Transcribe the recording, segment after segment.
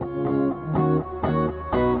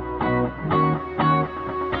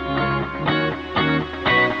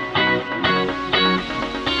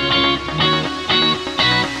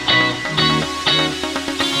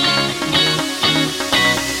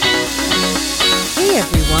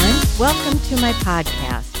everyone. Welcome to my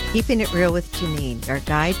podcast, Keeping It Real with Janine, your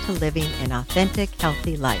guide to living an authentic,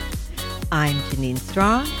 healthy life. I'm Janine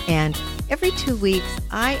Strong, and every 2 weeks,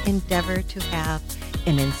 I endeavor to have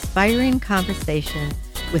an inspiring conversation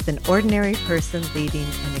with an ordinary person leading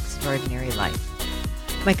an extraordinary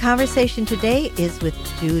life. My conversation today is with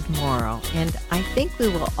Jude Morrow, and I think we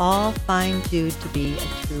will all find Jude to be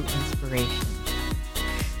a true inspiration.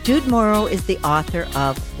 Jude Morrow is the author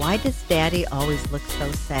of Why Does Daddy Always Look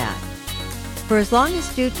So Sad? For as long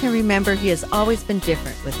as Jude can remember, he has always been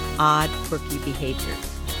different with odd, quirky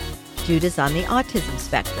behaviors. Jude is on the autism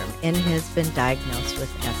spectrum and has been diagnosed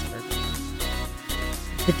with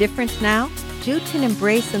Asperger's. The difference now? Jude can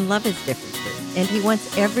embrace and love his differences, and he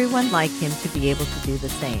wants everyone like him to be able to do the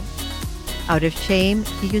same. Out of shame,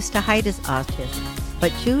 he used to hide his autism,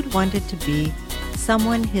 but Jude wanted to be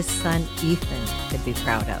someone his son Ethan could be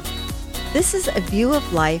proud of. This is a view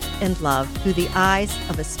of life and love through the eyes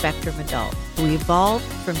of a spectrum adult who evolved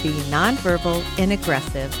from being nonverbal and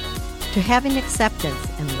aggressive to having acceptance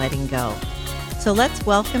and letting go. So let's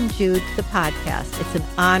welcome Jude to the podcast. It's an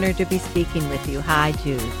honor to be speaking with you. Hi,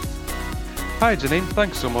 Jude. Hi, Janine.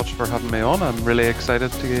 Thanks so much for having me on. I'm really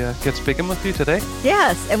excited to get speaking with you today.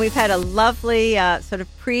 Yes, and we've had a lovely sort of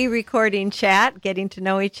pre-recording chat, getting to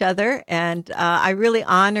know each other, and I really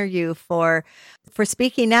honor you for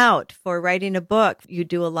speaking out, for writing a book. You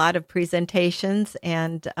do a lot of presentations,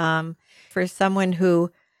 and for someone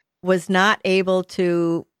who was not able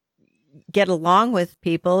to get along with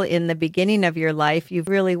people in the beginning of your life, you've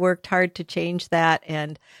really worked hard to change that,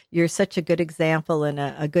 and you're such a good example and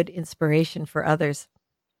a good inspiration for others.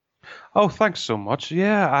 Oh, thanks so much.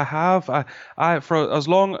 Yeah, I have. I for as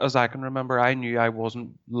long as I can remember, I knew I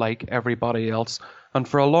wasn't like everybody else, and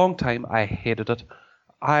for a long time I hated it.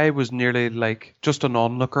 I was nearly like just an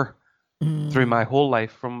onlooker through my whole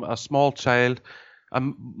life, from a small child.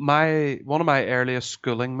 One of my earliest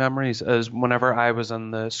schooling memories is whenever I was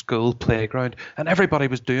in the school playground and everybody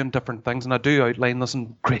was doing different things, and I do outline this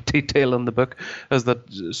in great detail in the book, is that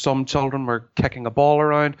some children were kicking a ball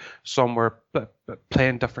around, some were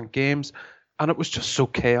playing different games, and it was just so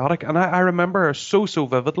chaotic. And I remember so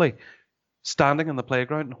vividly standing in the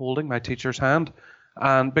playground and holding my teacher's hand,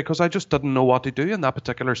 and because I just didn't know what to do in that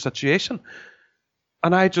particular situation.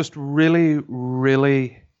 And I just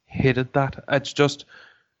really hated that.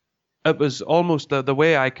 It was almost the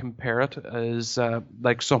way I compare it is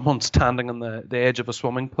like someone standing on the edge of a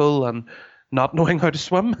swimming pool and not knowing how to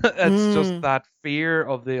swim. It's just that fear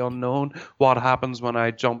of the unknown, what happens when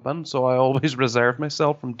I jump in. So I always reserve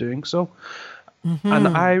myself from doing so. And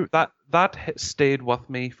that stayed with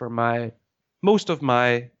me for most of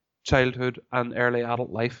my childhood and early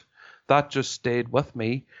adult life. That just stayed with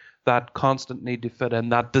me, that constant need to fit in,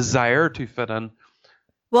 that desire to fit in.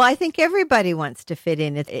 Well, I think everybody wants to fit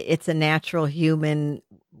in. It's a natural human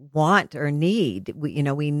want or need.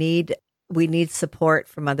 We need support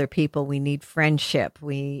from other people. We need friendship.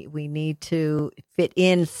 We need to fit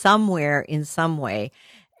in somewhere in some way.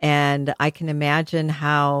 And I can imagine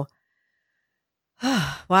how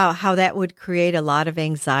that would create a lot of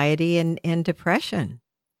anxiety and depression.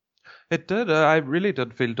 It did. I really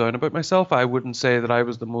did feel down about myself. I wouldn't say that I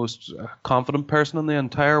was the most confident person in the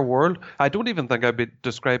entire world. I don't even think I'd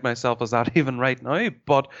describe myself as that even right now.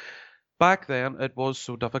 But back then, it was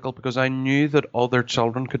so difficult because I knew that other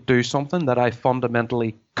children could do something that I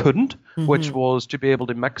fundamentally couldn't, which was to be able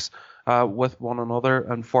to mix with one another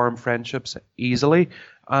and form friendships easily.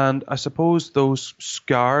 And I suppose those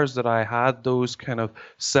scars that I had, those kind of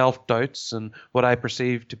self-doubts and what I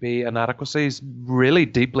perceived to be inadequacies, really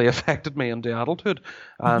deeply affected me into adulthood.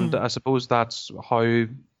 And I suppose that's how,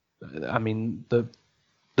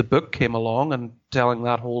 the book came along and telling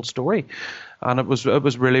that whole story. And it was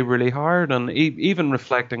really, really hard. And even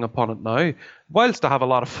reflecting upon it now, whilst I have a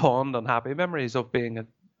lot of fond and happy memories of being a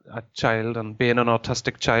child and being an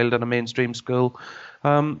autistic child in a mainstream school,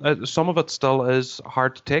 some of it still is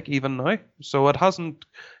hard to take even now. So it hasn't,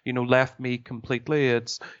 left me completely.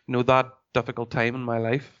 It's, that difficult time in my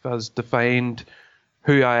life has defined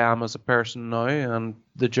who I am as a person now and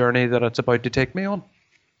the journey that it's about to take me on.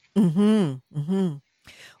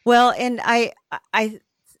 Well, and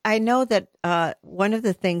I know that one of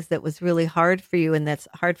the things that was really hard for you, and that's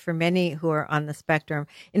hard for many who are on the spectrum.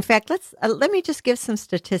 In fact, let me just give some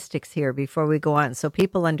statistics here before we go on, so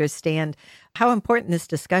people understand how important this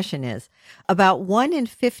discussion is. About 1 in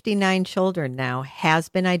 59 children now has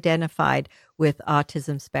been identified with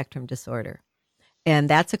autism spectrum disorder, and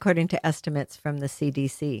that's according to estimates from the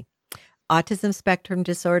CDC. Autism spectrum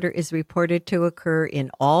disorder is reported to occur in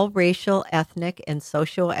all racial, ethnic, and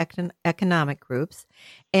socioeconomic groups,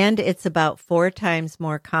 and it's about 4 times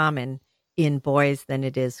more common in boys than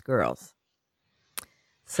it is girls.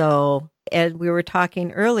 So, as we were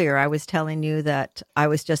talking earlier, I was telling you that I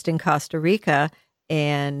was just in Costa Rica,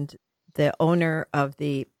 and the owner of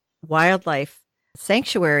the wildlife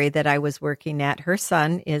sanctuary that I was working at, her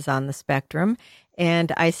son is on the spectrum,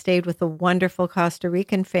 and I stayed with a wonderful Costa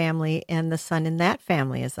Rican family, and the son in that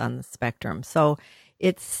family is on the spectrum. So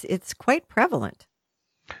it's quite prevalent.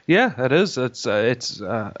 Yeah, it is. It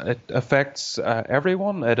affects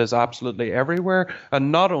everyone. It is absolutely everywhere,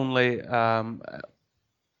 and not only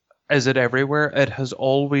is it everywhere, it has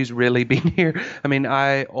always really been here. I mean,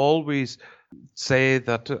 I always say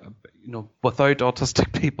that without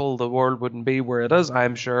autistic people, the world wouldn't be where it is.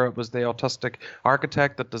 I'm sure it was the autistic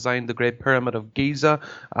architect that designed the Great Pyramid of Giza,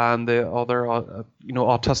 and the other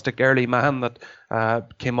autistic early man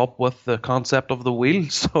that came up with the concept of the wheel.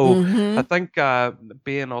 So I think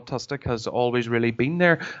being autistic has always really been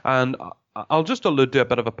there. And I'll just allude to a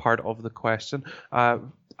bit of a part of the question.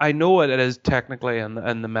 I know it is technically in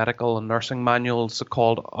the medical and nursing manuals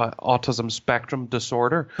called autism spectrum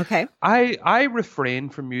disorder. Okay. I refrain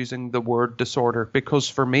from using the word disorder because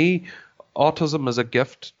for me, autism is a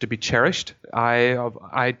gift to be cherished.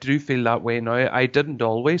 I do feel that way now. I didn't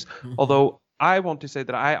always, although I want to say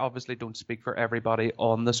that I obviously don't speak for everybody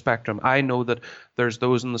on the spectrum. I know that there's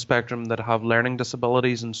those on the spectrum that have learning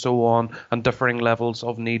disabilities and so on, and differing levels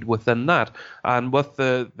of need within that. And with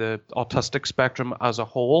the autistic spectrum as a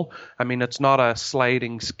whole, I mean, it's not a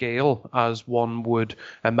sliding scale as one would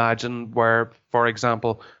imagine, where, for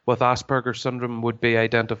example, with Asperger's syndrome would be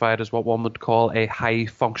identified as what one would call a high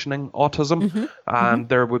functioning autism. And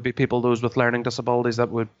there would be people, those with learning disabilities,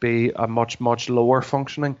 that would be a much, much lower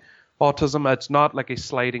functioning autism. It's not like a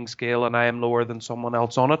sliding scale and I am lower than someone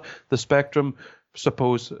else on it. The spectrum,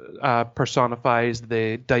 suppose, personifies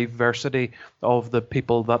the diversity of the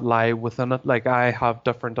people that lie within it. Like, I have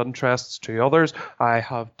different interests to others. I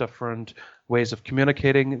have different ways of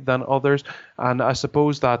communicating than others. And I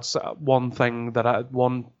suppose that's one thing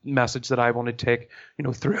one message that I want to take,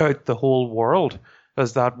 throughout the whole world,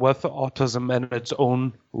 is that with autism in its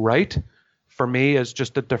own right, for me, is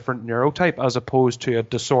just a different neurotype as opposed to a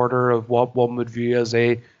disorder of what one would view as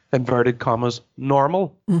a, inverted commas,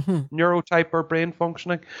 normal neurotype or brain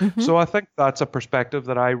functioning. So I think that's a perspective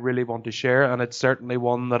that I really want to share, and it's certainly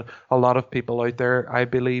one that a lot of people out there, I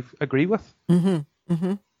believe, agree with. Well,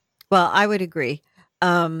 I would agree.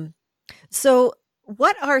 So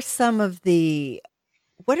what are some of the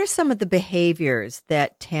behaviors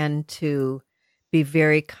that tend to be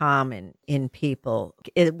very common in people?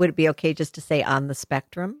 Would it be okay just to say on the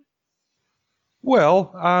spectrum?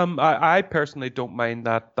 Well, I personally don't mind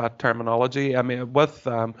that terminology. I mean, with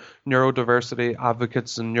neurodiversity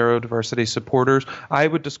advocates and neurodiversity supporters, I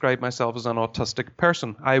would describe myself as an autistic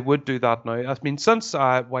person. I would do that now. I mean, since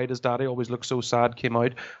White as Daddy Always Looks So Sad came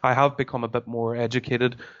out, I have become a bit more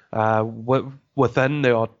educated within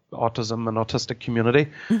the autism and autistic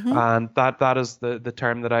community, and that is the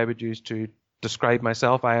term that I would use to describe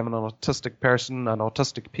myself. I am an autistic person, and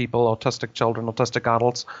autistic people, autistic children, autistic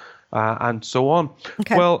adults, and so on.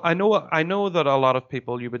 Okay. Well, I know that a lot of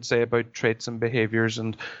people, you would say about traits and behaviors,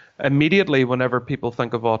 and immediately whenever people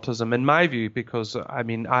think of autism, in my view, because I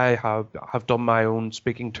mean, I have done my own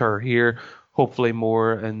speaking tour here, hopefully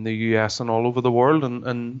more in the US and all over the world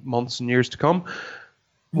in months and years to come.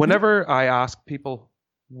 Whenever I ask people,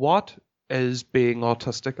 what is being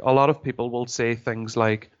autistic, a lot of people will say things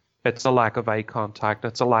like, it's a lack of eye contact,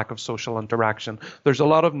 it's a lack of social interaction. There's a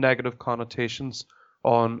lot of negative connotations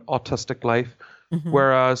on autistic life,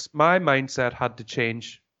 whereas my mindset had to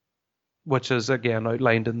change, which is again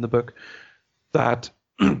outlined in the book, that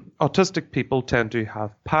autistic people tend to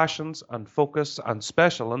have passions and focus and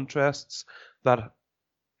special interests that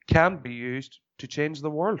can be used to change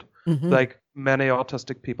the world, like many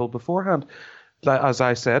autistic people beforehand. As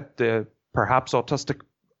I said, the perhaps autistic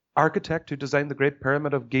architect who designed the Great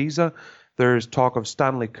Pyramid of Giza. There's talk of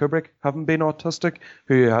Stanley Kubrick having been autistic,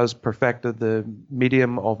 who has perfected the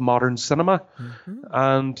medium of modern cinema,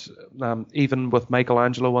 and even with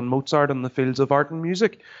Michelangelo and Mozart in the fields of art and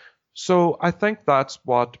music. So I think that's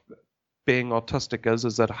what being autistic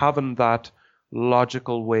is that having that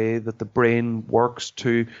logical way that the brain works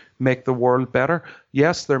to make the world better.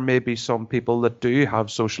 Yes, there may be some people that do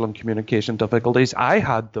have social and communication difficulties. I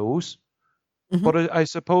had those. But I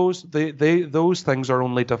suppose those things are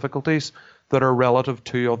only difficulties that are relative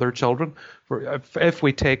to other children. If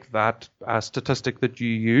we take that statistic that you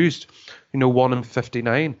used, 1 in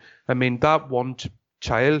 59, I mean, that one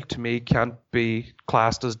child to me can't be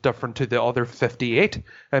classed as different to the other 58.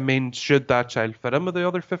 I mean, should that child fit in with the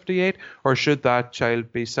other 58, or should that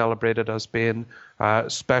child be celebrated as being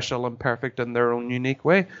special and perfect in their own unique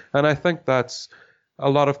way? And I think that's a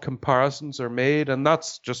lot of comparisons are made, and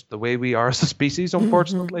that's just the way we are as a species,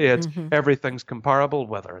 unfortunately. It's everything's comparable,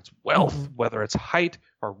 whether it's wealth, whether it's height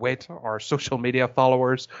or weight or social media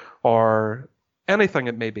followers or anything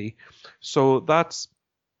it may be. So that's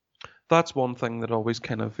one thing that always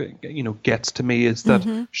kind of, gets to me, is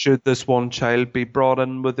that should this one child be brought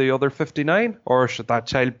in with the other 59, or should that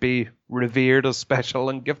child be revered as special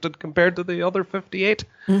and gifted compared to the other 58?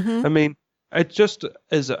 I mean, it just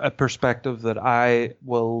is a perspective that I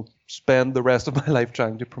will spend the rest of my life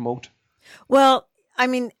trying to promote. Well, I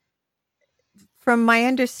mean, from my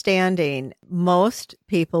understanding, most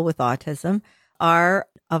people with autism are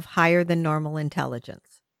of higher than normal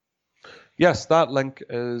intelligence. Yes, that link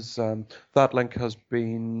has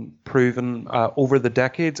been proven over the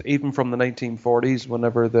decades, even from the 1940s,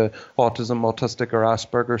 whenever the autistic, or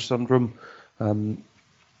Asperger's syndrome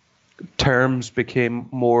terms became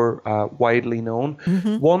more widely known.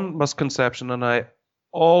 One misconception, and I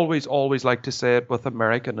always like to say it with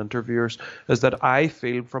American interviewers, is that I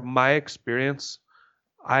feel, from my experience,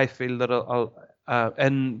 that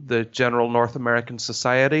in the general North American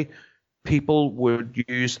society, people would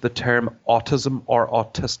use the term autism or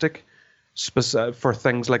autistic for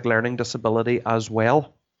things like learning disability as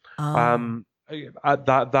well.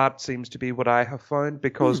 That seems to be what I have found,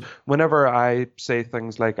 because whenever I say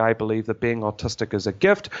things like, I believe that being autistic is a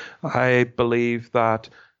gift, I believe that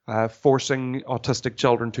forcing autistic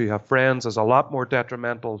children to have friends is a lot more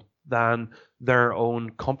detrimental than their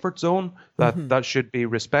own comfort zone, that should be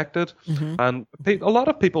respected. And a lot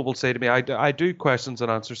of people will say to me, I do questions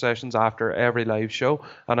and answer sessions after every live show,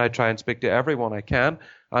 and I try and speak to everyone I can.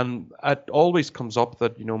 And it always comes up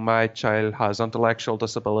that, my child has intellectual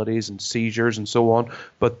disabilities and seizures and so on,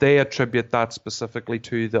 but they attribute that specifically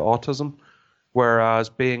to the autism, whereas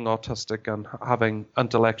being autistic and having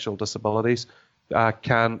intellectual disabilities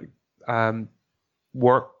can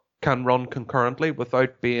run concurrently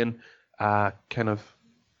without being kind of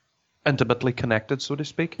intimately connected, so to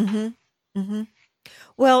speak.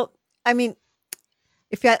 Well, I mean,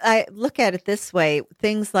 if I look at it this way,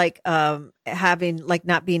 things like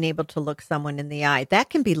not being able to look someone in the eye,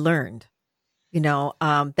 that can be learned.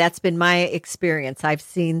 That's been my experience. I've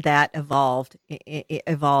seen that evolve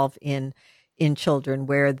in children,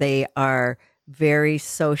 where they are very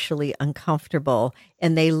socially uncomfortable,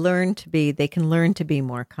 and they can learn to be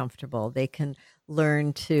more comfortable. They can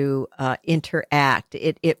learn to interact.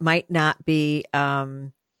 It might not be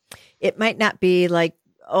like,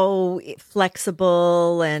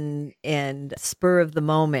 flexible and spur of the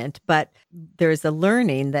moment, but there's a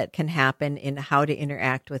learning that can happen in how to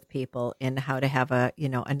interact with people and how to have a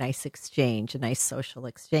nice exchange, a nice social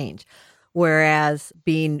exchange. Whereas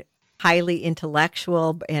being highly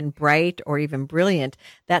intellectual and bright or even brilliant,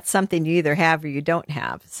 that's something you either have or you don't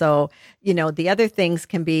have. So, the other things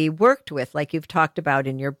can be worked with, like you've talked about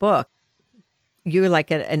in your book. You're like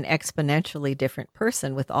an exponentially different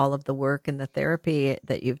person with all of the work and the therapy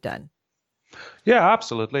that you've done. Yeah,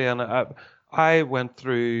 absolutely. And I went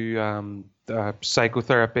through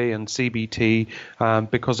psychotherapy and CBT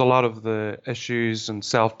because a lot of the issues and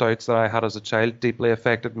self-doubts that I had as a child deeply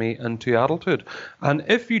affected me into adulthood. And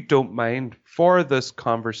if you don't mind, for this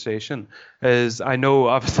conversation, I know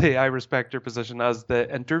obviously I respect your position as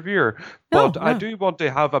the interviewer, but I do want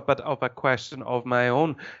to have a bit of a question of my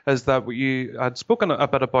own, is that you had spoken a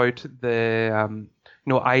bit about the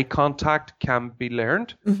eye contact can be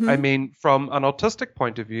learned. I mean, from an autistic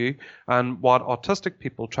point of view, and what autistic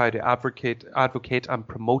people try to advocate and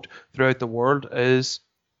promote throughout the world is,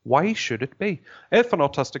 why should it be? If an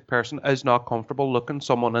autistic person is not comfortable looking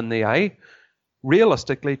someone in the eye,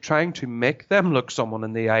 realistically, trying to make them look someone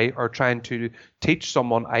in the eye or trying to teach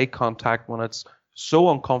someone eye contact when it's so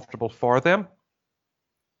uncomfortable for them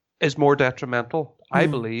is more detrimental, I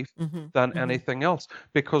believe, than anything else.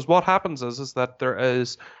 Because what happens is that there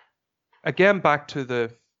is, again, back to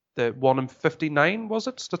the 1 in 59, was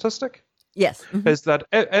it, statistic? Yes. Is that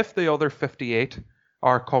if the other 58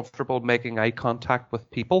 are comfortable making eye contact with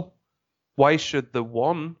people, why should the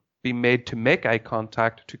one be made to make eye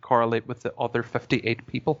contact to correlate with the other 58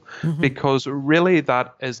 people? Because really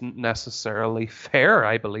that isn't necessarily fair,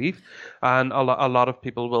 I believe. And a lot of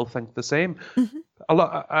people will think the same. A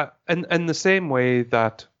lot, in the same way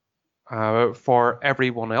that for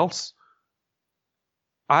everyone else,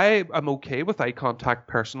 I am okay with eye contact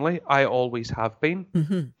personally. I always have been.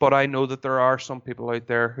 Mm-hmm. But I know that there are some people out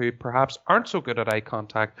there who perhaps aren't so good at eye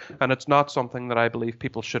contact. And it's not something that I believe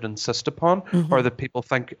people should insist upon or Mm-hmm. that people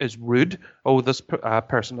think is rude. Oh, this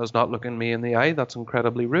person is not looking me in the eye. That's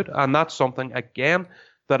incredibly rude. And that's something, again,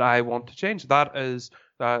 that I want to change. That is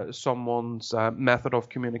someone's method of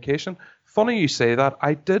communication. Funny you say that.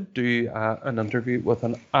 I did do an interview with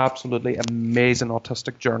an absolutely amazing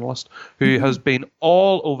autistic journalist who has been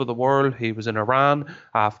all over the world. He was in Iran,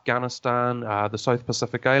 Afghanistan, the South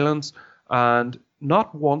Pacific Islands, and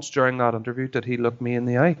not once during that interview did he look me in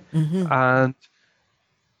the eye. Mm-hmm. And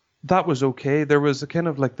that was okay. There was a kind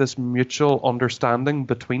of like this mutual understanding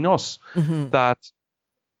between us Mm-hmm. that,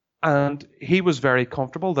 and he was very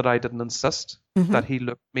comfortable that I didn't insist Mm-hmm. that he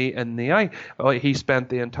looked me in the eye. He spent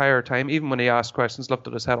the entire time, even when he asked questions,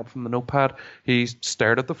 lifted his head up from the notepad, he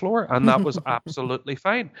stared at the floor, and that was absolutely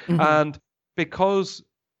fine. Mm-hmm. And because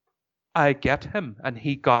I get him and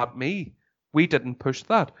he got me, we didn't push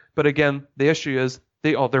that. But again, the issue is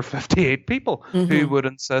the other 58 people who would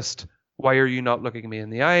insist, why are you not looking me in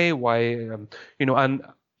the eye? Why, and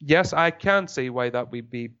yes, I can see why that would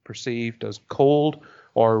be perceived as cold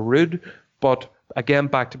or rude. But again,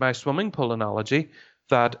 back to my swimming pool analogy,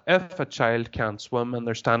 that if a child can't swim and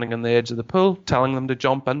they're standing on the edge of the pool, telling them to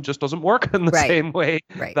jump in just doesn't work in the Right. same way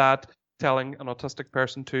Right. that telling an autistic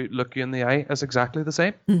person to look you in the eye is exactly the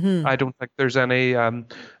same. Mm-hmm. I don't think there's any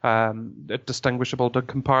distinguishable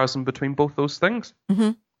comparison between both those things.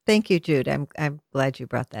 Mm-hmm. Thank you, Jude. I'm glad you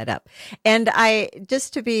brought that up. And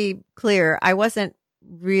just to be clear, I wasn't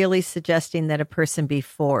really suggesting that a person be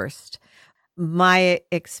forced. My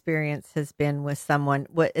experience has been with someone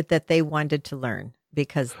that they wanted to learn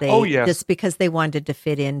because just because they wanted to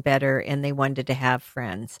fit in better and they wanted to have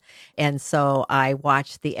friends. And so I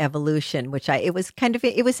watched the evolution, it was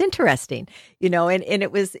interesting, and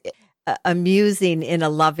it was amusing in a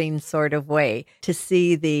loving sort of way to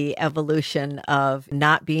see the evolution of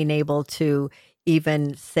not being able to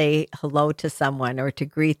even say hello to someone or to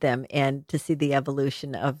greet them, and to see the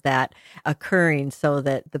evolution of that occurring so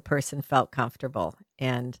that the person felt comfortable.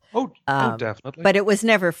 And definitely. But it was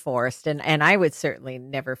never forced, and I would certainly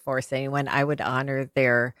never force anyone. I would honor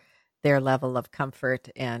their level of comfort,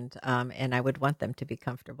 and I would want them to be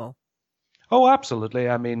comfortable. Oh, absolutely.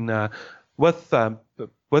 I mean, with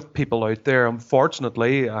people out there,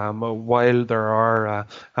 unfortunately, while there are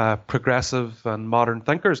progressive and modern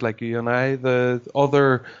thinkers like you and I, the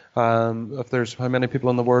other, if there's how many people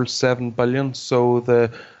in the world, 7 billion, so the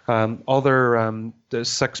other the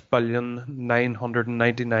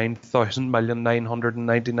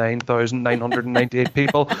 6,999,999,998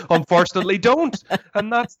 people, unfortunately, don't,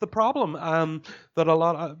 and that's the problem.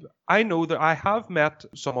 I know that I have met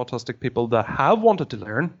some autistic people that have wanted to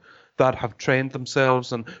learn, that have trained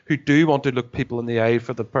themselves and who do want to look people in the eye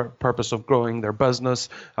for the purpose of growing their business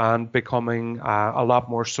and becoming a lot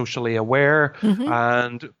more socially aware.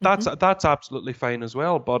 And that's absolutely fine as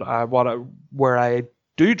well. But where I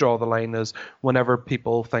do draw the line is whenever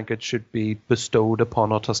people think it should be bestowed upon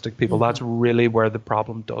autistic people. That's really where the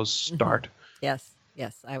problem does start. Yes,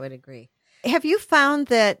 I would agree. Have you found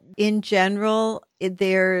that in general,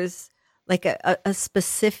 there's like a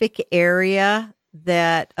specific area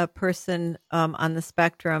that a person on the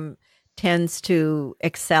spectrum tends to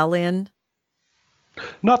excel in?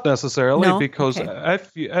 Not necessarily, No? because Okay.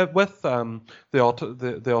 if you, with the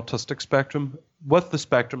autistic spectrum, with the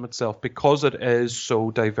spectrum itself, because it is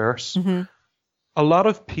so diverse, a lot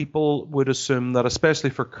of people would assume that, especially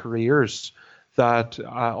for careers, that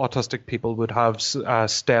autistic people would have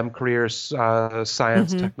STEM careers,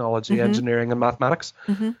 science, technology, engineering, and mathematics.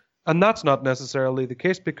 And that's not necessarily the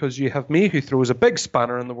case, because you have me, who throws a big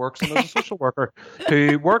spanner in the works and is a social worker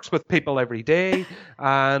who works with people every day.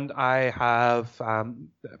 And I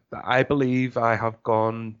believe I have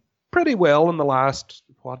gone pretty well in the last,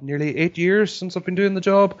 nearly 8 years since I've been doing the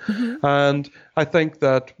job. And I think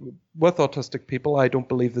that with autistic people, I don't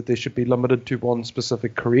believe that they should be limited to one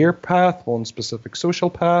specific career path, one specific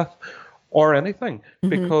social path, or anything.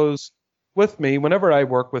 Because with me, whenever I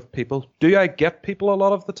work with people, do I get people a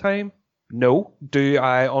lot of the time? No. Do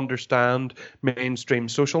I understand mainstream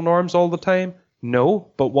social norms all the time? No.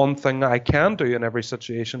 But one thing I can do in every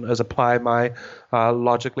situation is apply my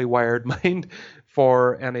logically wired mind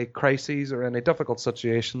for any crises or any difficult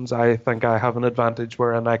situations. I think I have an advantage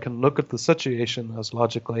wherein I can look at the situation as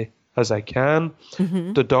logically as I can,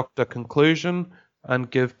 deduct a conclusion, and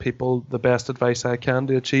give people the best advice I can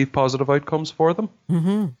to achieve positive outcomes for them.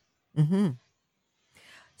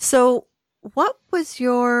 So what was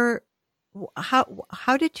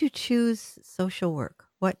how did you choose social work?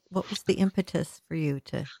 What was the impetus for you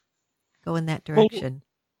to go in that Well, direction?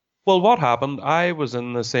 well, what happened? I was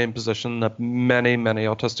in the same position that many, many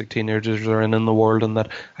autistic teenagers are in the world, and that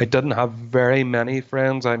I didn't have very many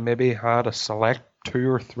friends. I maybe had a select 2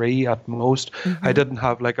 or 3 at most. I Mm-hmm. didn't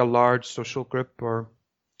have like a large social group or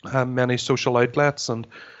many social outlets. And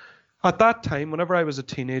at that time, whenever I was a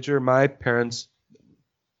teenager, my parents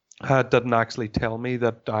didn't actually tell me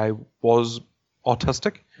that I was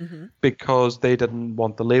autistic Mm-hmm. because they didn't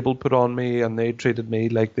want the label put on me, and they treated me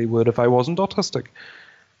like they would if I wasn't autistic.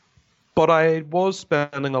 But I was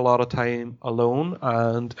spending a lot of time alone,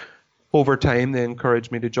 and over time they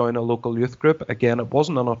encouraged me to join a local youth group. Again, it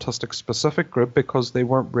wasn't an autistic specific group because they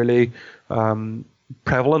weren't really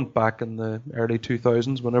prevalent back in the early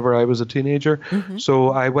 2000s whenever I was a teenager. Mm-hmm. So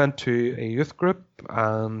I went to a youth group,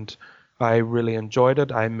 and I really enjoyed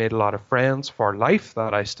it. I made a lot of friends for life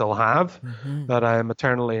that I still have, Mm-hmm. that I am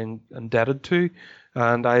eternally indebted to.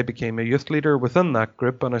 And I became a youth leader within that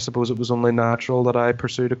group. And I suppose it was only natural that I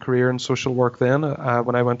pursued a career in social work then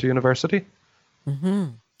when I went to university. Mm-hmm.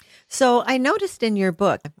 So I noticed in your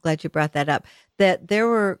book, I'm glad you brought that up, that there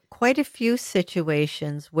were quite a few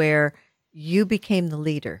situations where you became the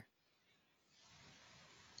leader.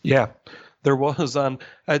 Yeah, there was. And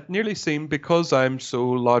it nearly seemed, because I'm so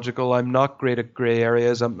logical, I'm not great at grey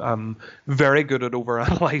areas. I'm very good at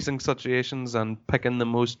overanalyzing situations and picking the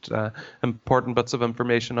most important bits of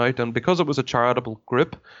information out. And because it was a charitable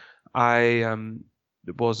group, I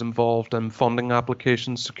was involved in funding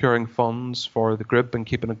applications, securing funds for the group and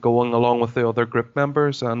keeping it going along with the other group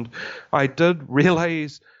members. And I did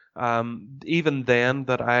realize even then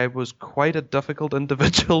that I was quite a difficult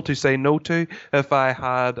individual to say no to. If I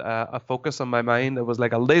had a focus on my mind, it was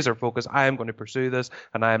like a laser focus. I am going to pursue this,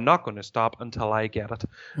 and I am not going to stop until I get it.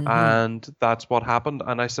 Mm-hmm. And that's what happened.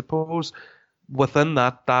 And I suppose within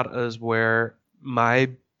that, that is where my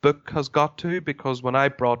book has got to, because when I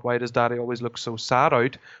brought Why Does Daddy Always Look So Sad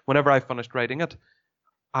out, whenever I finished writing it,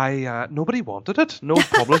 nobody wanted it. No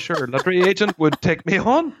publisher or literary agent would take me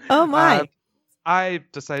on. Oh my. And I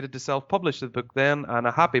decided to self-publish the book then, and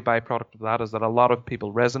a happy byproduct of that is that a lot of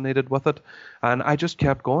people resonated with it, and I just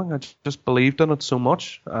kept going. I just believed in it so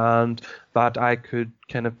much, and that I could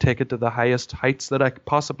kind of take it to the highest heights that I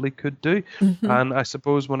possibly could do. Mm-hmm. And I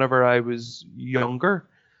suppose whenever I was younger,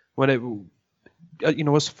 when it,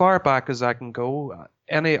 as far back as I can go,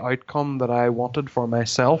 any outcome that I wanted for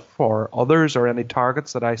myself or others, or any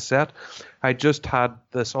targets that I set, I just had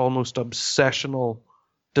this almost obsessional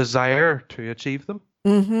desire to achieve them.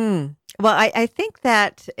 Mm-hmm. Well, I think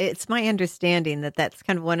that it's my understanding that that's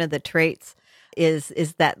kind of one of the traits is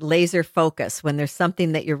that laser focus when there's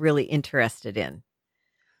something that you're really interested in.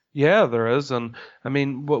 Yeah, there is. And I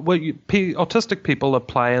mean, autistic people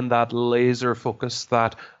applying that laser focus,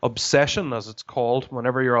 that obsession, as it's called.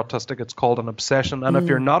 Whenever you're autistic, it's called an obsession. And if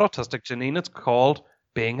you're not autistic, Janine, it's called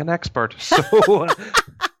being an expert. So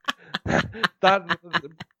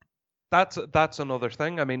that's another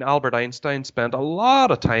thing. I mean, Albert Einstein spent a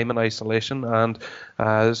lot of time in isolation and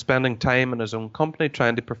spending time in his own company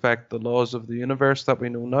trying to perfect the laws of the universe that we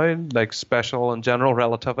know now, like special and general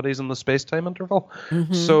relativities in the space-time interval.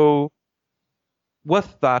 Mm-hmm. So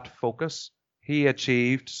with that focus, he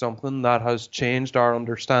achieved something that has changed our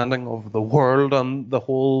understanding of the world and the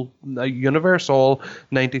whole universe, all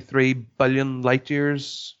 93 billion light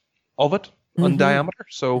years of it in diameter.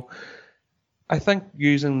 So I think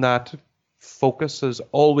using that focus is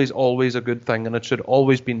always, always a good thing, and it should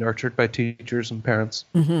always be nurtured by teachers and parents.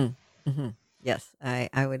 Mm-hmm. Mm-hmm. Yes,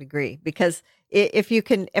 I would agree. Because if you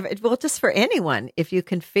can, well, just for anyone, if you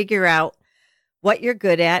can figure out what you're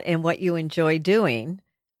good at and what you enjoy doing,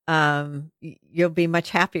 you'll be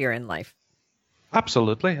much happier in life.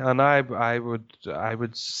 Absolutely. And I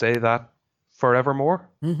would say that forevermore.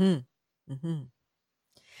 Mm-hmm. Mm-hmm.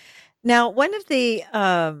 Now, one of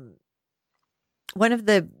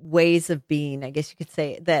the ways of being, I guess you could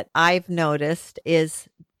say, that I've noticed is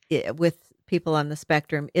with people on the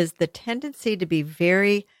spectrum is the tendency to be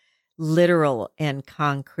very literal and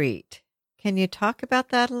concrete. Can you talk about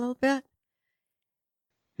that a little bit?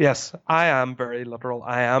 Yes, I am very literal.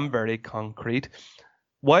 I am very concrete.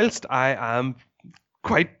 Whilst I am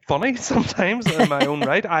quite funny sometimes in my own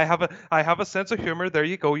right, I have a sense of humor. There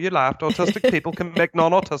you go. You laughed. Autistic people can make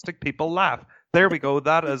non-autistic people laugh. There we go.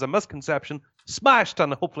 That is a misconception smashed,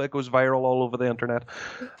 and hopefully it goes viral all over the internet.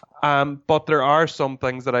 But there are some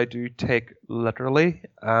things that I do take literally.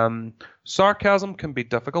 Sarcasm can be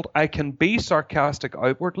difficult. I can be sarcastic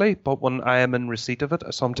outwardly, but when I am in receipt of it,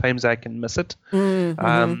 sometimes I can miss it.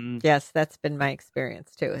 Mm-hmm. Yes, that's been my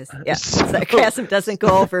experience too. Sarcasm doesn't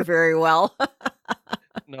go over very well.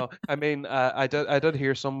 No, I mean, I did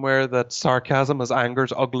hear somewhere that sarcasm is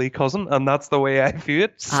anger's ugly cousin, and that's the way I view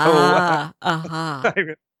it. So Ah, uh-huh.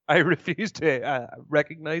 I, I refuse to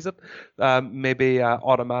recognize it, maybe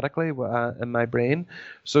automatically in my brain.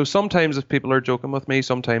 So sometimes if people are joking with me,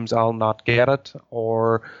 sometimes I'll not get it,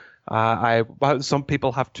 or some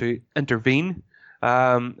people have to intervene.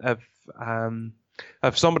 If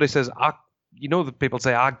somebody says, ah, the people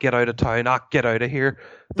say, "Ah, get out of town, ah, get out of here."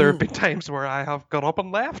 There have been times where I have got up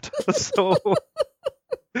and left. So,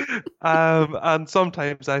 and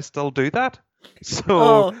sometimes I still do that. So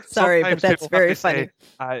Oh, sorry, but sometimes that's people have very to say,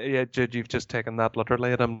 funny. "Yeah, Jude, you've just taken that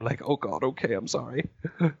literally," and I'm like, "Oh God, okay, I'm sorry."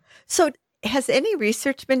 So, has any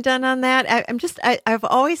research been done on that? I've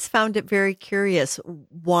always found it very curious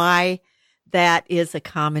why that is a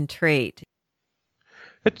common trait.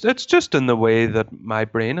 It's just in the way that my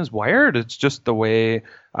brain is wired. It's just the way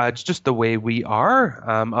we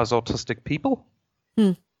are as autistic people.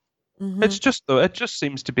 Hmm. Mm-hmm. It just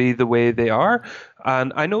seems to be the way they are.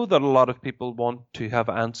 And I know that a lot of people want to have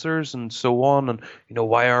answers and so on. And,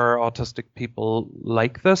 why are autistic people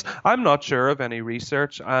like this? I'm not sure of any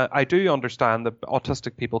research. I do understand that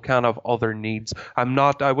autistic people can have other needs.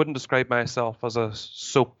 I wouldn't describe myself as a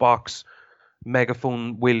soapbox,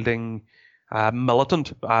 megaphone wielding militant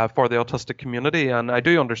for the autistic community, and I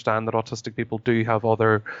do understand that autistic people do have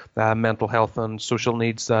other mental health and social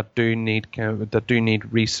needs that do need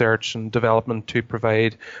research and development to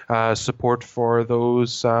provide support for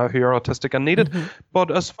those who are autistic and need it. Mm-hmm.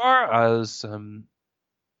 But as far as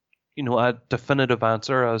a definitive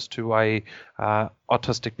answer as to why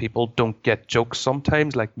autistic people don't get jokes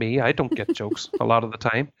sometimes, like me, I don't get jokes a lot of the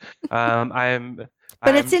time.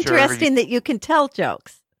 But it's I'm sure interesting that you can tell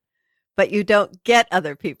jokes, but you don't get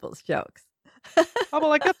other people's jokes. Oh,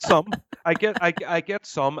 well, I get some. I get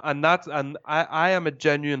some, and I am a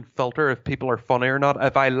genuine filter if people are funny or not.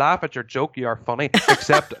 If I laugh at your joke, you are funny.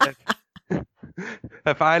 Except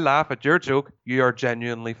if I laugh at your joke, you are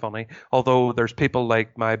genuinely funny. Although there's people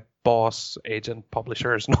like my boss, agent,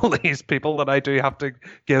 publishers, and all these people that I do have to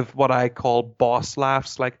give what I call boss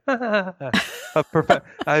laughs, like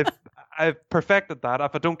I've perfected that.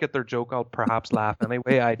 If I don't get their joke, I'll perhaps laugh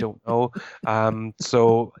anyway. I don't know.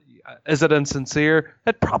 So is it insincere?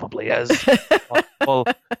 It probably is. We'll,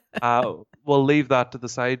 we'll leave that to the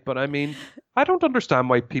side. But I mean, I don't understand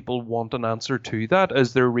why people want an answer to that.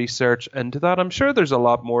 Is there research into that? I'm sure there's a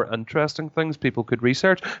lot more interesting things people could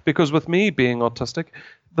research, because with me being autistic,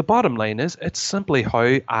 the bottom line is it's simply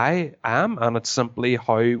how I am, and it's simply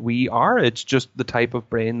how we are. It's just the type of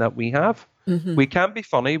brain that we have. Mm-hmm. We can be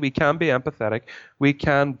funny, we can be empathetic, we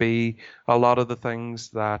can be a lot of the things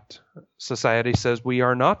that society says we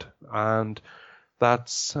are not, and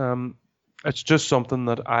that's it's just something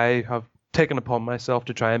that I have taken upon myself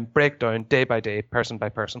to try and break down day by day, person by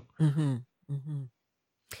person. Mm-hmm. Mm-hmm.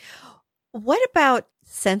 What about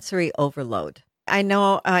sensory overload? I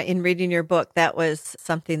know in reading your book, that was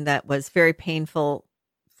something that was very painful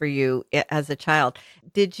for you as a child.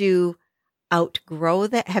 Did you outgrow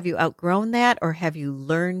that? Have you outgrown that, or have you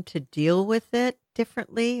learned to deal with it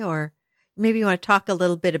differently? Or maybe you want to talk a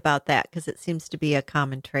little bit about that, because it seems to be a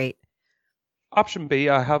common trait. Option B,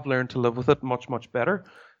 I have learned to live with it much, much better.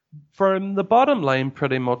 From the bottom line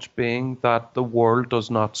pretty much being that the world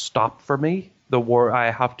does not stop for me.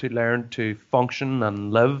 I have to learn to function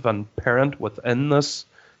and live and parent within this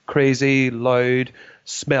crazy, loud,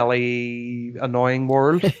 smelly, annoying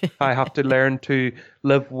world. I have to learn to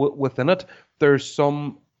live within it. There's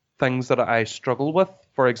some things that I struggle with.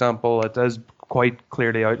 For example, it is quite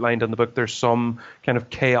clearly outlined in the book. There's some kind of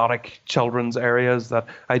chaotic children's areas that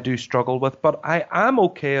I do struggle with, but I am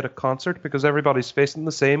okay at a concert because everybody's facing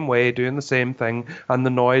the same way, doing the same thing, and the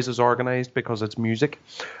noise is organized because it's music.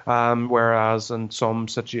 Whereas in some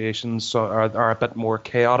situations are a bit more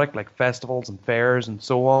chaotic, like festivals and fairs and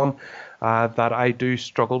so on, that I do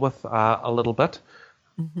struggle with a little bit.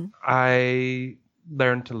 Mm-hmm. I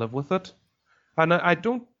learn to live with it, and I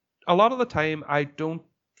don't. A lot of the time, I don't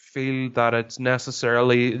feel that it's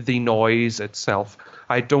necessarily the noise itself.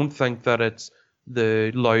 I don't think that it's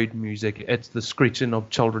the loud music. It's the screeching of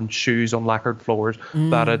children's shoes on lacquered floors,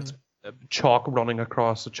 that it's chalk running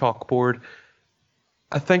across a chalkboard.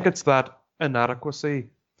 I think it's that inadequacy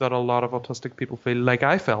that a lot of autistic people feel, like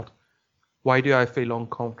I felt. Why do I feel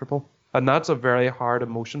uncomfortable? And that's a very hard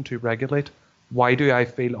emotion to regulate. Why do I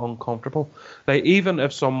feel uncomfortable? Like, even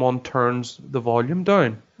if someone turns the volume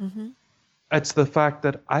down, Mm-hmm. it's the fact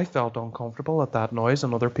that I felt uncomfortable at that noise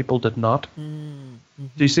and other people did not. Mm-hmm.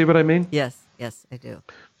 Do you see what I mean? Yes, I do.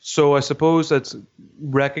 So I suppose it's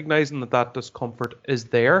recognizing that that discomfort is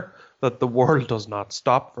there, that the world does not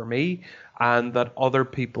stop for me, and that other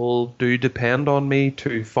people do depend on me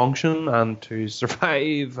to function and to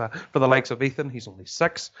survive. For the likes of Ethan, he's only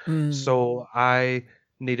 6. Mm. So I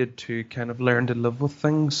needed to kind of learn to live with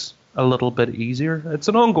things a little bit easier. It's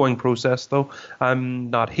an ongoing process, though. I'm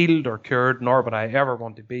not healed or cured, nor would I ever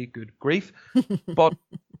want to be, good grief. But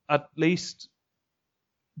at least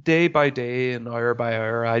day by day and hour by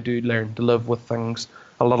hour, I do learn to live with things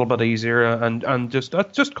a little bit easier, and just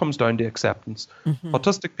it just comes down to acceptance. Hmm.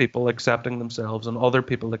 Autistic people accepting themselves and other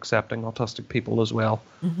people accepting autistic people as well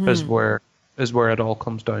is Hmm. where it all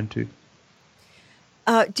comes down to.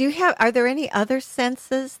 Are there any other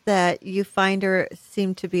senses that you find or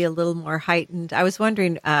seem to be a little more heightened? I was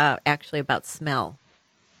wondering, actually about smell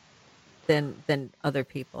than other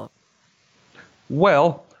people.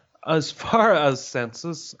 Well, as far as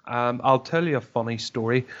senses, I'll tell you a funny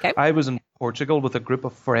story. Okay. I was in Portugal with a group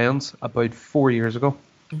of friends about 4 years ago,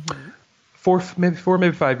 Hmm. four,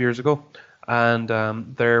 maybe 5 years ago, and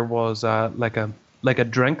there was like a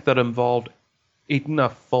drink that involved eating a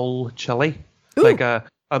full chili, like Ooh. a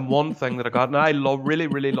and one thing that I got, and I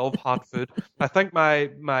really love hot food. I think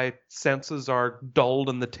my senses are dulled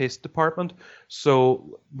in the taste department.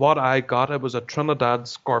 So what I got, it was a Trinidad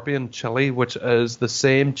Scorpion chili, which is the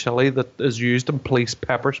same chili that is used in police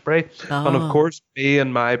pepper spray. And of Oh. course, me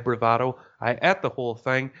and my bravado, I ate the whole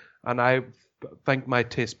thing, and I think my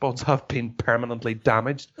taste buds have been permanently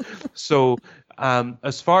damaged. So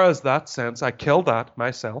as far as that sense, I killed that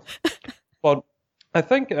myself. But I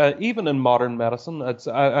think even in modern medicine,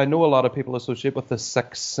 I know a lot of people associate with the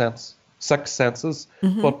six senses,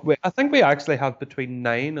 Hmm. but I think we actually have between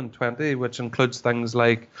 9 and 20, which includes things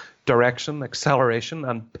like direction, acceleration,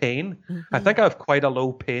 and pain. I Hmm. think I have quite a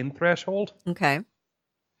low pain threshold. Okay.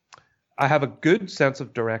 I have a good sense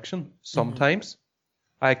of direction Hmm. sometimes.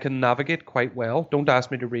 I can navigate quite well. Don't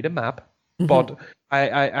ask me to read a map, Hmm. but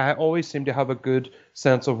I always seem to have a good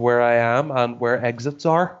sense of where I am and where exits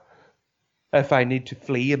are if I need to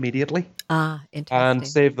flee immediately Ah, and interesting.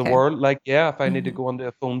 save the Okay. world. Like, yeah, if I need to Hmm. go into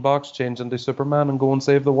a phone box, change into Superman, and go and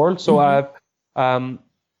save the world. So Hmm. um,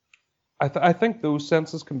 I think those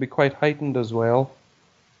senses can be quite heightened as well.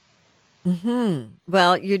 Hmm.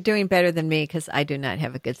 Well, you're doing better than me because I do not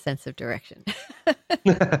have a good sense of direction.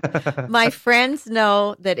 My friends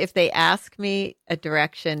know that if they ask me a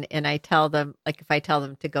direction and I tell them, like if I tell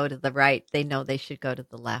them to go to the right, they know they should go to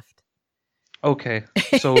the left. Okay,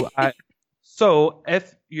 so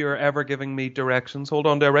if you're ever giving me directions, hold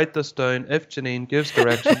on, do I write this down? If Janine gives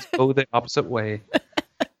directions, go the opposite way.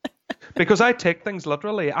 Because I take things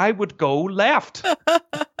literally. I would go left.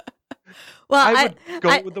 Well, I would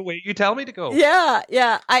I, go the way you tell me to go. yeah,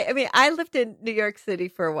 yeah. I mean, I lived in New York City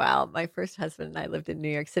for a while. My first husband and I lived in New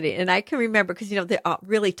York City, and I can remember because they're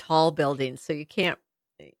really tall buildings, so you can't,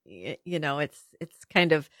 it's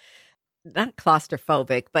kind of not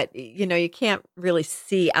claustrophobic, but you can't really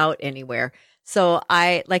see out anywhere. So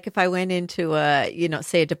I like if I went into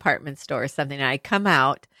say a department store or something, and I come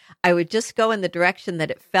out, I would just go in the direction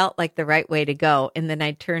that it felt like the right way to go, and then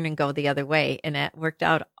I'd turn and go the other way, and it worked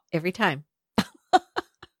out every time.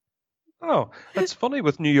 Oh, it's funny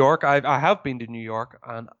with New York. I have been to New York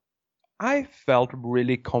and I felt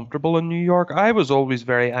really comfortable in New York. I was always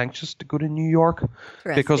very anxious to go to New York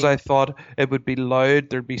because Interesting. I thought it would be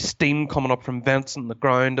loud, there'd be steam coming up from vents in the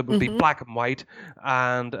ground, it would be Hmm. black and white,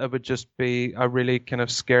 and it would just be a really kind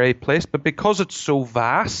of scary place. But because it's so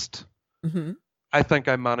vast, Hmm. I think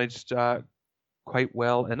I managed quite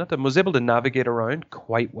well in it and was able to navigate around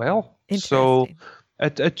quite well. So Interesting.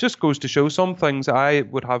 it just goes to show some things I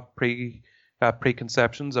would have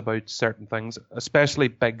preconceptions about certain things, especially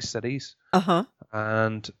big cities. Uh-huh.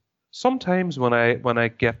 And sometimes when I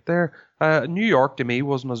get there, New York to me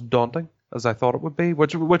wasn't as daunting as I thought it would be,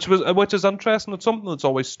 which is interesting. It's something that's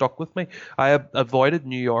always stuck with me. I have avoided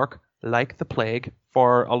New York like the plague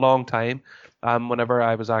for a long time. Whenever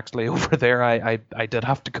I was actually over there, I did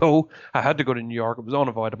have to go. I had to go to New York. It was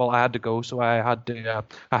unavoidable. I had to go, so I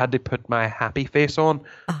had to put my happy face on,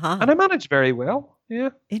 Uh-huh. and I managed very well.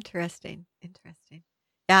 Yeah. Interesting. Interesting.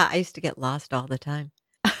 Yeah, I used to get lost all the time.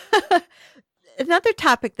 Another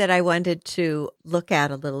topic that I wanted to look at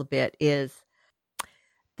a little bit is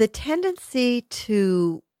the tendency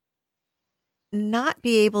to not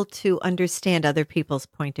be able to understand other people's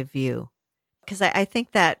point of view. Because I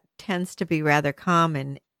think that tends to be rather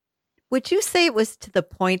common. Would you say it was to the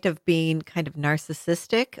point of being kind of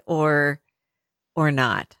narcissistic or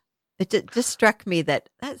not? Just struck me that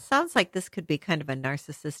that sounds like this could be kind of a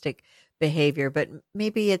narcissistic behavior, but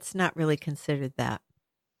maybe it's not really considered that.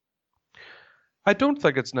 I don't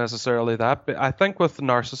think it's necessarily that, but I think with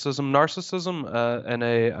narcissism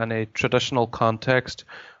in a traditional context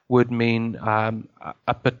would mean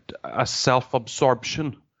a bit a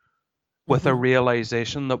self-absorption with a Hmm.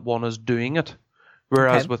 realization that one is doing it.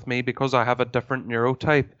 Whereas Okay. with me, because I have a different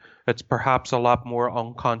neurotype, it's perhaps a lot more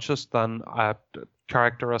unconscious than a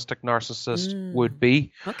characteristic narcissist would Mm.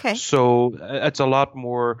 be. Okay. So it's a lot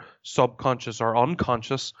more subconscious or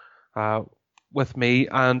unconscious uh, with me.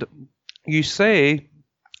 And you say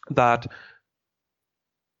that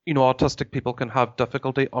autistic people can have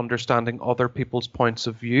difficulty understanding other people's points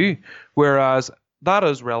of view, whereas that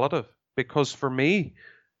is relative. Because for me,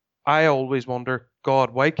 I always wonder,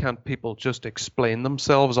 God, why can't people just explain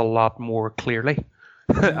themselves a lot more clearly?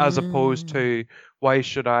 As opposed Mm. to, why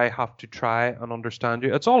should I have to try and understand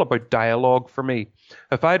you? It's all about dialogue for me.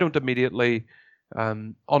 If I don't immediately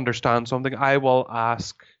understand something, I will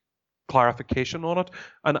ask clarification on it.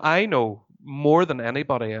 And I know more than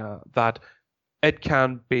anybody that it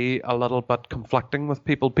can be a little bit conflicting with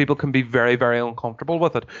people. People can be very, very uncomfortable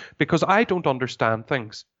with it because I don't understand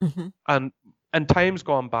things. Hmm. And in times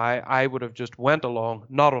gone by, I would have just went along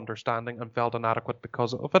not understanding and felt inadequate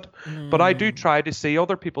because of it. But I do Mm. try to see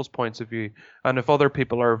other people's points of view. And if other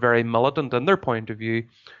people are very militant in their point of view,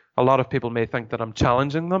 a lot of people may think that I'm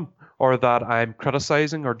challenging them or that I'm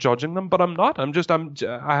criticizing or judging them, but I'm not.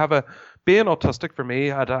 I have a, being autistic for me,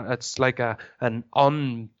 it's like an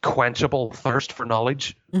unquenchable thirst for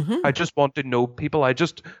knowledge. I Hmm. just want to know people.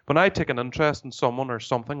 When I take an interest in someone or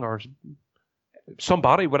something or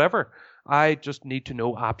somebody, whatever. I just need to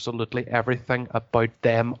know absolutely everything about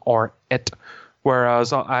them or it.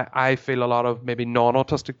 Whereas I feel a lot of maybe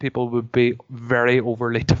non-autistic people would be very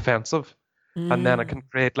overly defensive. And then it can Mm.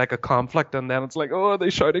 create like a conflict. And then it's like, oh, are they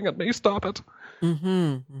shouting at me? Stop it.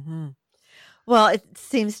 Hmm. Hmm. Well, it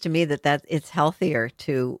seems to me that it's healthier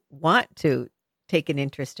to want to take an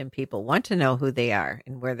interest in people, want to know who they are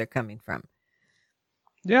and where they're coming from.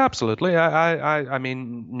 Yeah, absolutely. I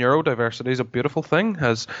mean, neurodiversity is a beautiful thing,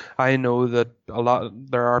 as I know that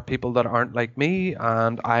there are people that aren't like me,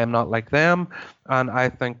 and I am not like them, and I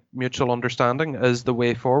think mutual understanding is the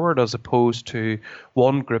way forward, as opposed to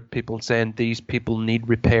one group people saying these people need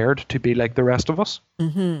repaired to be like the rest of us.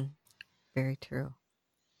 Hmm. Very true.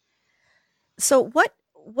 So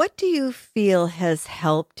what do you feel has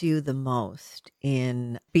helped you the most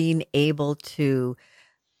in being able to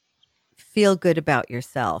feel good about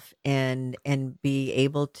yourself and be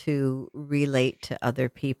able to relate to other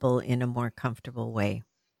people in a more comfortable way?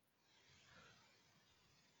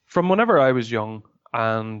 From whenever I was young,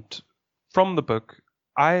 and from the book,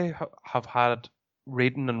 have had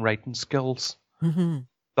reading and writing skills Hmm.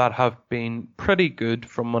 that have been pretty good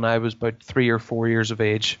from when I was about 3 or 4 years of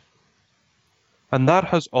age. And that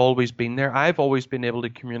has always been there. I've always been able to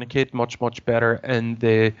communicate much, much better in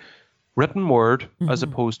the written word as Hmm.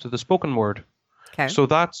 opposed to the spoken word. Okay. So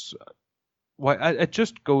that's why it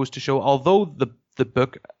just goes to show, although the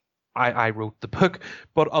book, I wrote the book,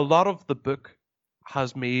 but a lot of the book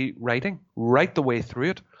has me writing right the way through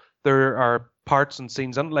it. There are parts and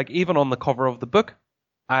scenes in it, like even on the cover of the book,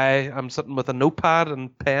 I am sitting with a notepad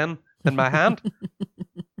and pen in my hand.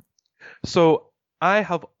 So I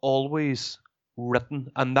have always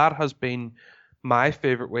written, and that has been my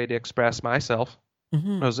favorite way to express myself.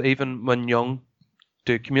 Hmm. Because even when young,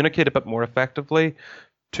 to communicate a bit more effectively,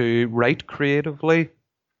 to write creatively,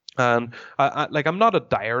 and like I'm not a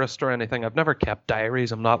diarist or anything. I've never kept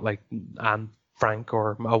diaries. I'm not like Anne Frank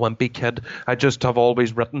or a wimpy kid. I just have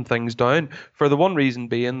always written things down for the one reason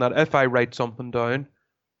being that if I write something down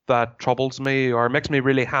that troubles me or makes me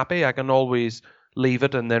really happy, I can always leave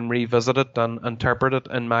it and then revisit it and interpret it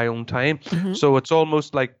in my own time. Hmm. So it's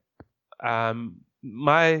almost like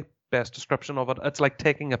my best description of it. It's like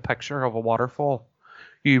taking a picture of a waterfall.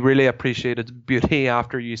 You really appreciate its beauty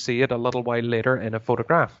after you see it a little while later in a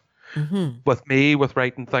photograph. Hmm. With me, with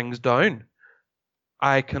writing things down,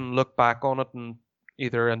 I can look back on it and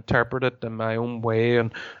either interpret it in my own way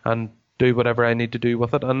and do whatever I need to do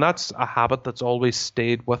with it. And that's a habit that's always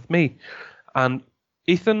stayed with me. And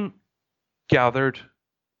Ethan gathered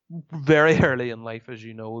very early in life, as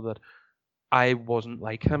you know, that I wasn't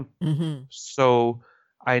like him. Hmm. So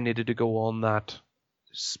I needed to go on that,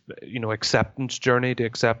 acceptance journey to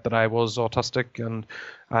accept that I was autistic and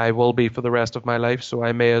I will be for the rest of my life. So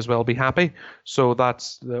I may as well be happy. So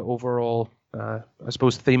that's the overall, I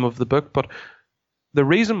suppose, theme of the book. But the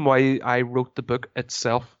reason why I wrote the book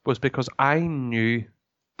itself was because I knew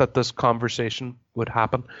that this conversation would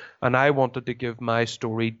happen and I wanted to give my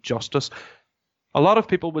story justice. A lot of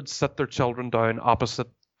people would sit their children down opposite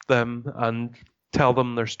them and tell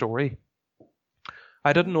them their story.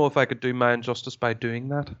 I didn't know if I could do mine justice by doing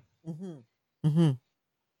that. Mm-hmm. Mm-hmm.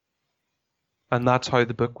 And that's how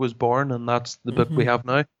the book was born, and that's the book we have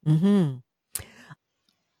now. Mm-hmm.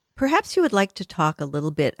 Perhaps you would like to talk a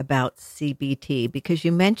little bit about CBT, because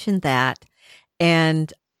you mentioned that,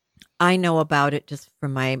 and I know about it just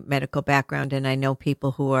from my medical background, and I know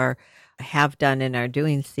people who have done and are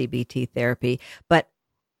doing CBT therapy. But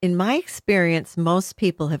in my experience, most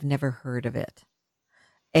people have never heard of it.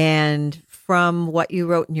 And from what you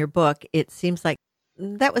wrote in your book, it seems like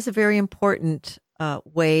that was a very important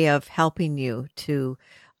way of helping you to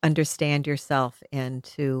understand yourself and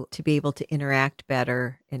to be able to interact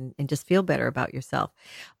better and just feel better about yourself.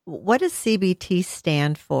 What does CBT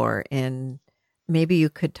stand for? And maybe you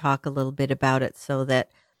could talk a little bit about it so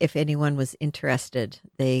that if anyone was interested,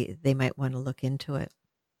 they might want to look into it.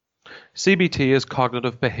 CBT is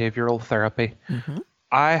cognitive behavioral therapy. Mm-hmm.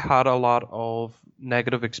 I had a lot of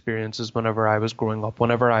negative experiences whenever I was growing up.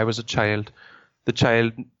 Whenever I was a child, the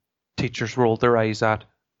child teachers rolled their eyes at,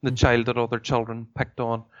 the child that other children picked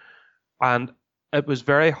on. And it was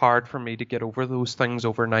very hard for me to get over those things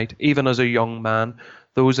overnight. Even as a young man,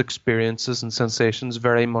 those experiences and sensations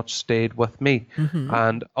very much stayed with me. Mm-hmm.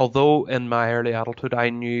 And although in my early adulthood I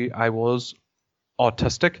knew I was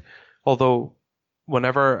autistic, although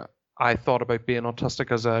whenever I thought about being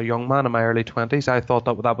autistic as a young man in my early 20s, I thought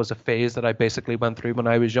that was a phase that I basically went through when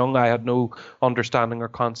I was young. I had no understanding or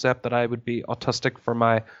concept that I would be autistic for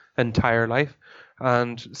my entire life.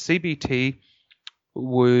 And CBT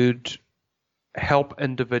would help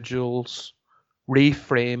individuals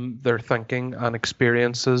reframe their thinking and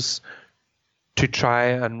experiences to try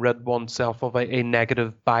and rid oneself of a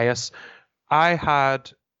negative bias. I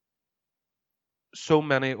had so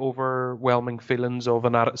many overwhelming feelings of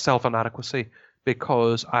self-inadequacy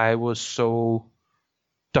because I was so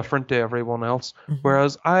different to everyone else. Mm-hmm.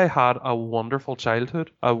 Whereas I had a wonderful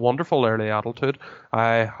childhood, a wonderful early adulthood.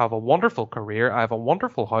 I have a wonderful career. I have a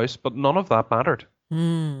wonderful house, but none of that mattered.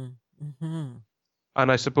 Mm-hmm.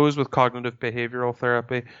 And I suppose with cognitive behavioral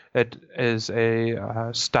therapy, it is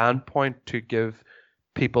a standpoint to give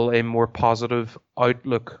people a more positive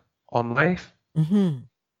outlook on life.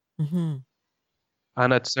 Mm-hmm. Mm-hmm.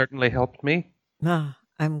 And it certainly helped me. Oh,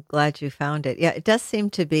 I'm glad you found it. Yeah, it does seem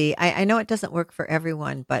to be. I know it doesn't work for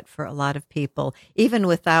everyone, but for a lot of people, even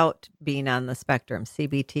without being on the spectrum,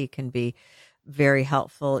 CBT can be very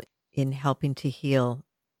helpful in helping to heal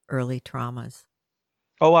early traumas.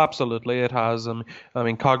 Oh, absolutely, it has. I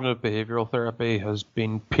mean, cognitive behavioral therapy has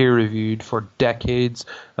been peer-reviewed for decades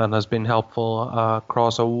and has been helpful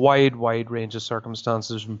across a wide range of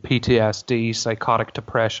circumstances, from PTSD, psychotic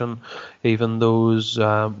depression, even those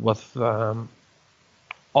with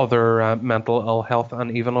other mental ill health,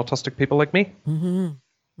 and even autistic people like me. Mm-hmm.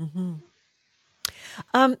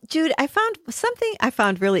 Mm-hmm. Jude, something I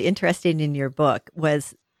found really interesting in your book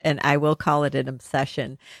was, and I will call it an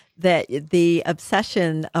obsession, that the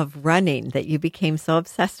obsession of running, that you became so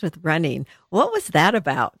obsessed with running. What was that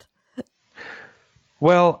about?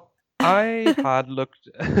 Well, I had looked,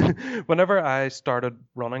 whenever I started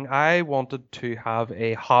running, I wanted to have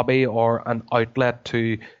a hobby or an outlet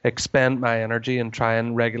to expend my energy and try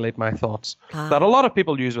and regulate my thoughts. That a lot of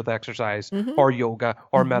people use with exercise or yoga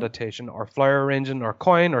or meditation or flower arranging or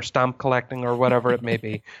coin or stamp collecting or whatever it may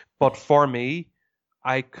be. But for me,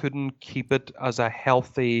 I couldn't keep it as a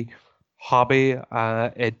healthy hobby.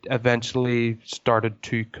 It eventually started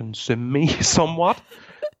to consume me somewhat,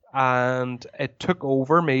 and it took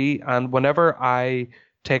over me. And whenever I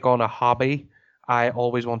take on a hobby, I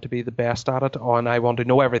always want to be the best at it, and I want to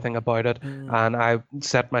know everything about it. And I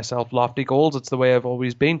set myself lofty goals. It's the way I've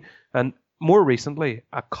always been. And more recently,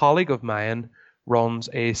 a colleague of mine runs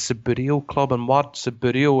a Subbuteo club, and what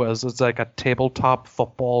Subbuteo is, it's like a tabletop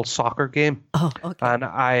football soccer game. Oh, okay. And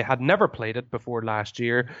I had never played it before last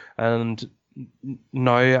year, and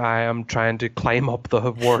now I am trying to climb up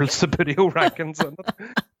the world Subbuteo rankings in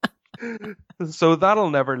it. So that'll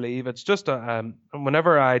never leave. It's just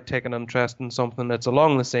whenever I take an interest in something, it's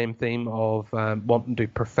along the same theme of wanting to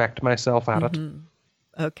perfect myself at it.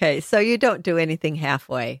 Okay, so you don't do anything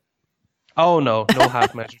halfway. Oh no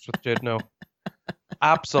half measures with Jude. No.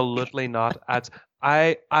 Absolutely not.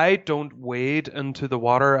 I don't wade into the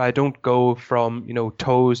water. I don't go from,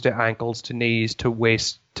 toes to ankles to knees to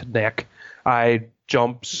waist to neck. I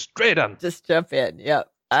jump straight in. Just jump in. Yep.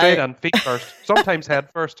 Straight in, feet first. Sometimes head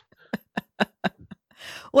first.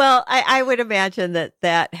 Well, I would imagine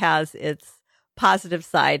that has its positive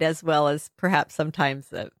side as well as perhaps sometimes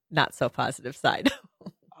the not so positive side.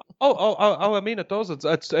 I mean, it does.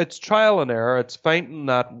 It's trial and error. It's finding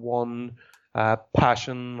that one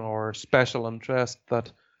passion or special interest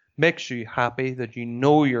that makes you happy, that you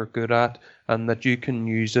know you're good at, and that you can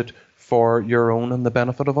use it for your own and the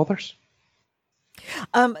benefit of others.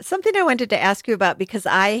 Something I wanted to ask you about, because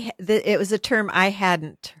it was a term I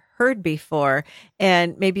hadn't heard before,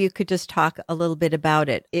 and maybe you could just talk a little bit about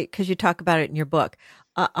it, because you talk about it in your book,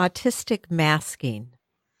 autistic masking.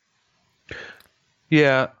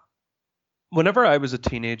 Yeah. Whenever I was a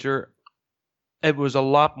teenager, it was a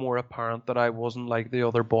lot more apparent that I wasn't like the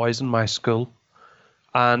other boys in my school.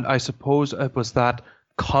 And I suppose it was that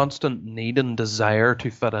constant need and desire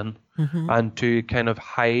to fit in and to kind of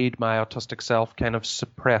hide my autistic self, kind of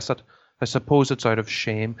suppress it. I suppose it's out of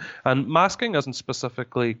shame. And masking isn't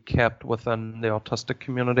specifically kept within the autistic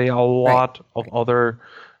community. A lot of other,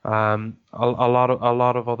 a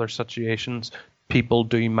lot of other situations, people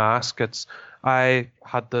do mask. I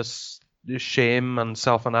had this shame and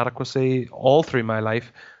self-inadequacy all through my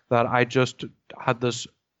life that I just had this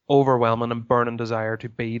overwhelming and burning desire to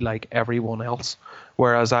be like everyone else,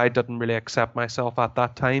 whereas I didn't really accept myself at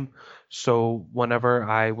that time. So whenever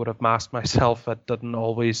I would have masked myself, it didn't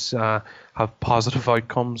always have positive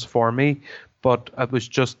outcomes for me, but it was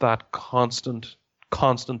just that constant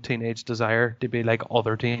teenage desire to be like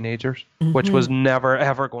other teenagers, which was never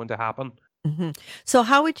ever going to happen. So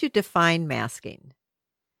how would you define masking?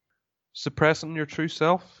 Suppressing your true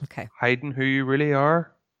self, okay, hiding who you really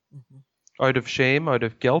are, out of shame, out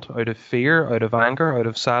of guilt, out of fear, out of anger, out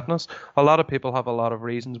of sadness. A lot of people have a lot of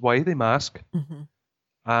reasons why they mask.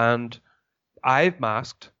 And I've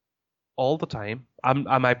masked all the time.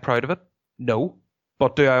 Am I proud of it? No.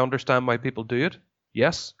 But do I understand why people do it?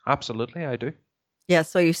 Yes, absolutely, I do. Yeah,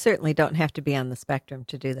 so you certainly don't have to be on the spectrum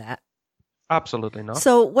to do that. Absolutely not.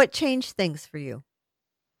 So what changed things for you?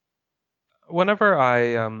 Whenever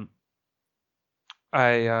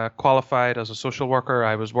I qualified as a social worker,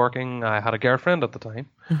 I was working, I had a girlfriend at the time,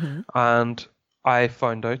 and I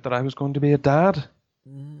found out that I was going to be a dad.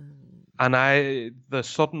 And the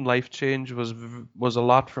sudden life change was a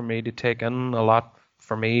lot for me to take in, a lot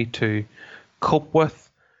for me to cope with.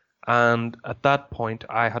 And at that point,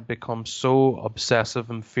 I had become so obsessive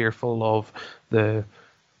and fearful of the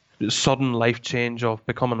sudden life change of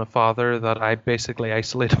becoming a father that I basically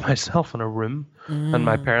isolated myself in a room in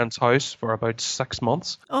my parents' house for about 6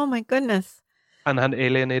 months. Oh my goodness. And had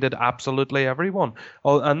alienated absolutely everyone.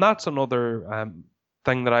 Oh, and that's another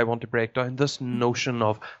thing that I want to break down, this notion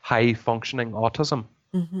of high functioning autism.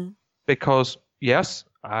 Because yes,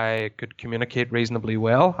 I could communicate reasonably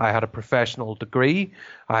well. I had a professional degree.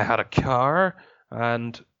 I had a car,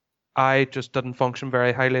 and I just didn't function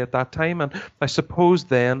very highly at that time. And I suppose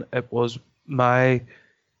then it was my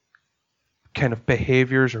kind of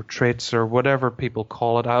behaviors or traits or whatever people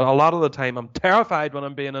call it. A lot of the time I'm terrified when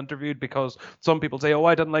I'm being interviewed because some people say, oh,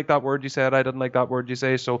 I didn't like that word you said. I didn't like that word you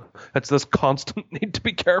say. So it's this constant need to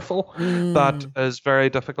be careful. That is very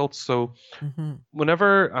difficult. So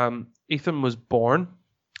whenever Ethan was born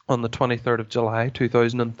on the 23rd of July,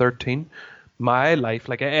 2013, my life,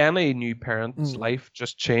 like any new parent's life,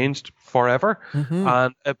 just changed forever.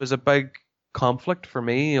 And it was a big conflict for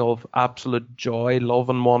me of absolute joy, love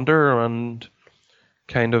and wonder, and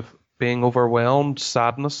kind of being overwhelmed,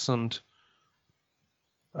 sadness, and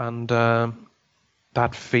that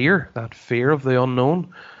fear of the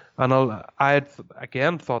unknown. And I had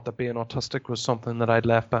again thought that being autistic was something that I'd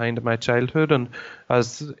left behind in my childhood. And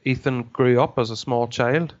as Ethan grew up as a small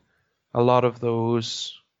child, a lot of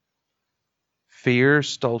those fears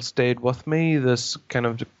still stayed with me, this kind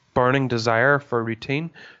of burning desire for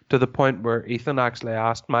routine, to the point where Ethan actually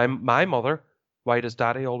asked my mother, why does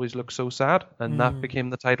Daddy always look so sad? And that became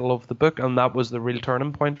the title of the book, and that was the real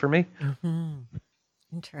turning point for me.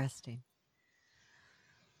 Interesting.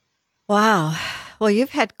 Wow. Well,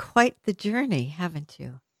 you've had quite the journey, haven't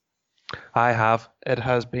you? I have. It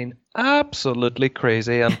has been absolutely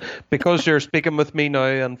crazy. And because you're speaking with me now,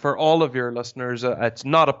 and for all of your listeners, it's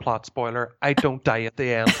not a plot spoiler. I don't die at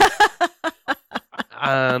the end.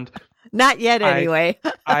 And not yet, anyway.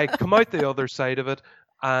 I come out the other side of it.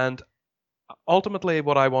 And ultimately,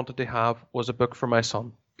 what I wanted to have was a book for my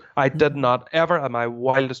son. I did not ever in my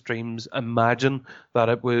wildest dreams imagine that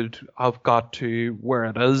it would have got to where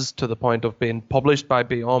it is, to the point of being published by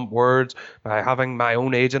Beyond Words, by having my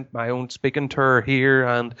own agent, my own speaking tour here,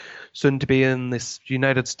 and soon to be in the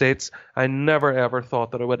United States. I never ever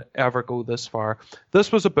thought that it would ever go this far.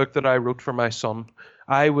 This was a book that I wrote for my son.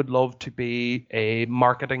 I would love to be a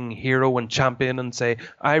marketing hero and champion and say,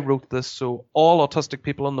 I wrote this so all autistic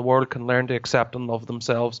people in the world can learn to accept and love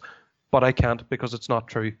themselves. But I can't, because it's not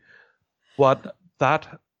true. What my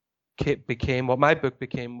book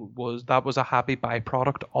became was a happy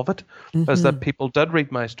byproduct of it, is that people did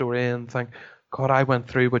read my story and think, God, I went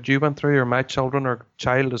through what you went through, or my children or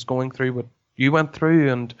child is going through what you went through,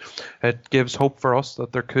 and it gives hope for us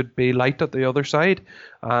that there could be light at the other side.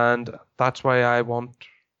 And that's why I want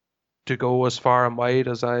to go as far and wide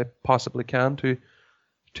as I possibly can to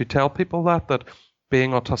tell people that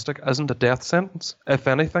being autistic isn't a death sentence. If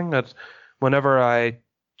anything, that whenever I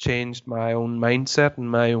changed my own mindset and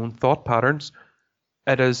my own thought patterns,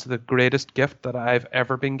 it is the greatest gift that I've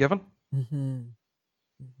ever been given. Mm-hmm.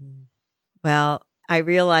 Mm-hmm. Well, I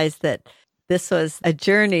realize that this was a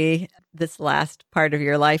journey, this last part of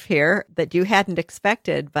your life here, that you hadn't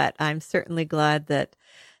expected, but I'm certainly glad that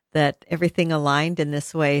everything aligned in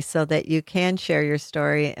this way so that you can share your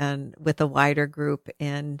story and with a wider group,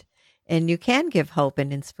 and you can give hope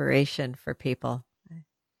and inspiration for people.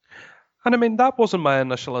 And I mean, that wasn't my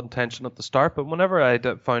initial intention at the start, but whenever I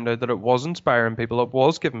found out that it was inspiring people, it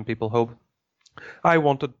was giving people hope, I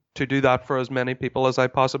wanted to do that for as many people as I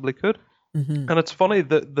possibly could. Mm-hmm. And it's funny,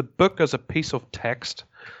 the book as a piece of text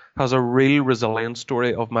has a real resilient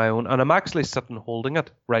story of my own, and I'm actually sitting holding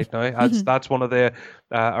it right now. That's one of the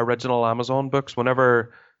original Amazon books.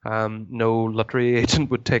 Whenever no literary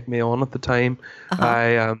agent would take me on at the time,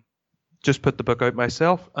 I just put the book out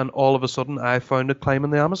myself, and all of a sudden I found it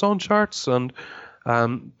climbing the Amazon charts, and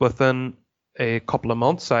within a couple of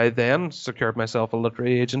months I then secured myself a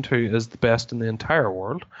literary agent who is the best in the entire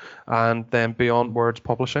world, and then Beyond Words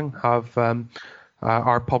Publishing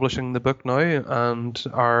are publishing the book now and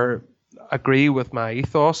agree with my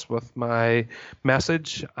ethos, with my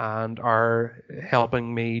message, and are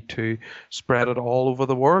helping me to spread it all over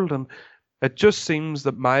the world. And it just seems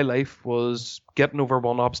that my life was getting over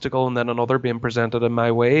one obstacle and then another being presented in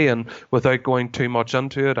my way. And without going too much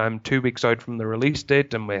into it, I'm 2 weeks out from the release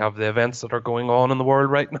date, and we have the events that are going on in the world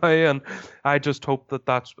right now. And I just hope that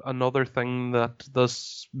that's another thing that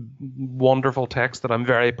this wonderful text that I'm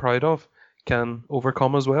very proud of can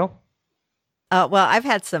overcome as well. Well, I've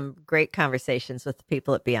had some great conversations with the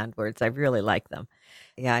people at Beyond Words. I really like them.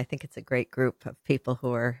 Yeah, I think it's a great group of people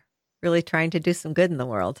who are really trying to do some good in the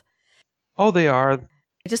world. Oh, they are.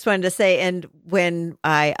 I just wanted to say, and when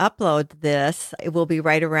I upload this, it will be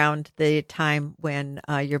right around the time when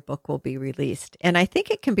your book will be released. And I think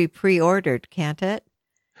it can be pre-ordered, can't it?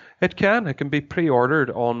 It can. It can be pre-ordered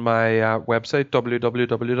on my website,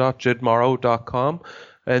 www.judemorrow.com.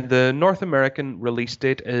 And the North American release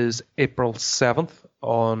date is April 7th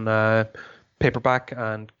on paperback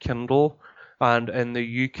and Kindle. And in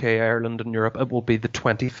the UK, Ireland, and Europe, it will be the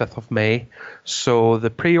 25th of May. So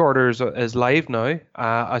the pre-orders is live now.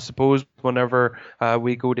 I suppose whenever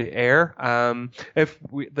we go to air, if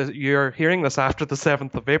you're hearing this after the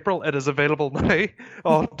 7th of April, it is available now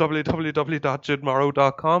on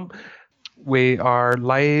www.judemorrow.com. We are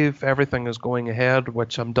live. Everything is going ahead,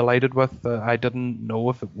 which I'm delighted with. I didn't know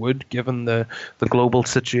if it would, given the global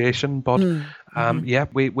situation. But yeah,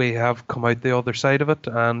 we have come out the other side of it.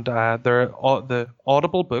 And the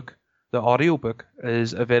Audible book, the audio book,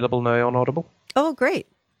 is available now on Audible. Oh, great.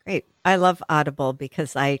 Great. I love Audible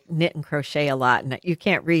because I knit and crochet a lot. And you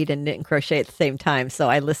can't read and knit and crochet at the same time. So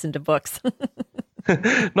I listen to books.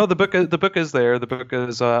 No, the book is there. The book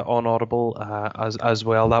is on Audible as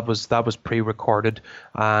well. That was pre-recorded.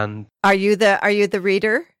 And are you the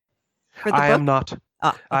reader for the book? I am not. Oh,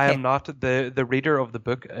 okay. I am not. The reader of the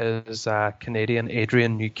book is Canadian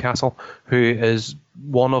Adrian Newcastle, who is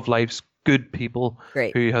one of life's good people.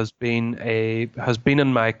 Great. Who has been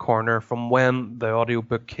in my corner from when the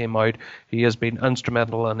audiobook came out. He has been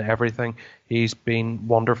instrumental in everything. He's been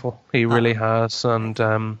wonderful. He really has.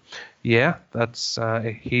 And yeah, that's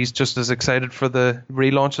he's just as excited for the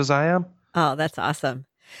relaunch as I am. Oh, that's awesome.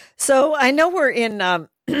 So I know we're in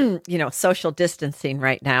social distancing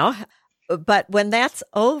right now, but when that's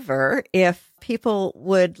over, if people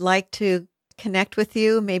would like to connect with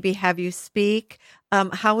you, maybe have you speak,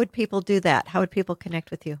 how would people do that? How would people connect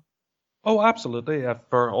with you? Oh, absolutely.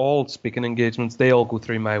 For all speaking engagements, they all go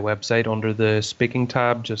through my website under the speaking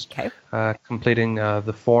tab, just completing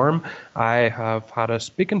the form. I have had a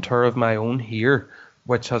speaking tour of my own here,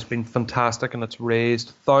 which has been fantastic, and it's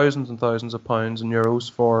raised thousands and thousands of pounds and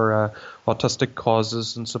euros for autistic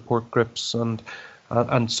causes and support groups and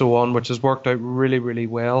so on, which has worked out really, really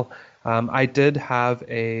well. I did have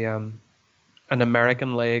an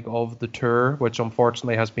American leg of the tour, which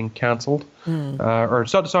unfortunately has been cancelled,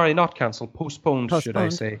 postponed, should I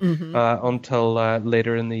say, until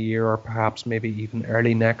later in the year, or perhaps maybe even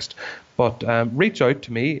early next. But reach out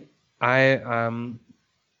to me. I am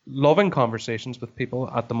loving conversations with people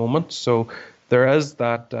at the moment. So there is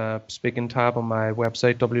that speaking tab on my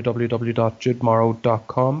website,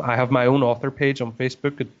 www.judemorrow.com. I have my own author page on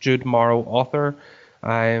Facebook at Jude Morrow Author.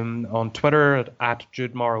 I'm on Twitter at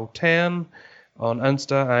JudeMorrow10. On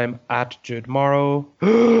Insta, I'm at Jude Morrow.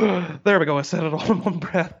 There we go. I said it all in one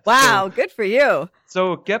breath. Wow, good for you.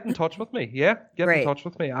 So get in touch with me. Yeah, get in Great. touch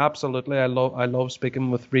with me. Absolutely. I love speaking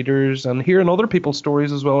with readers and hearing other people's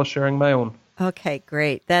stories as well as sharing my own. Okay,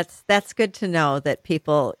 great. That's good to know that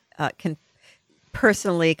people can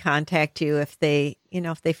personally contact you if they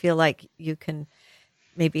feel like you can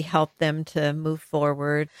maybe help them to move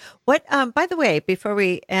forward. What, by the way, before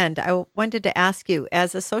we end, I wanted to ask you,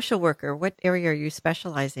 as a social worker, what area are you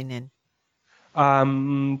specializing in?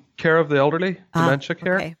 Care of the elderly, dementia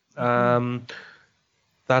care. Okay.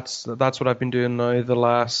 That's what I've been doing now the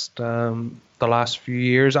last few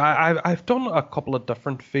years. I've done a couple of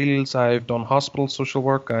different fields. I've done hospital social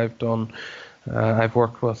work. I've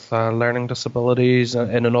worked with learning disabilities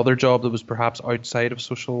in another job that was perhaps outside of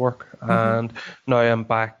social work, and now I'm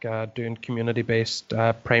back doing community-based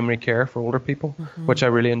primary care for older people, which I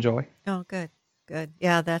really enjoy. Oh, good.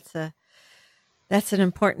 Yeah, that's an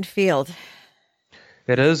important field.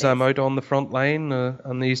 It is. I'm out on the front line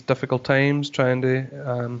in these difficult times, trying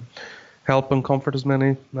to help and comfort as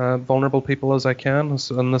many vulnerable people as I can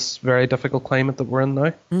in this very difficult climate that we're in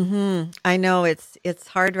now. Mm-hmm. I know it's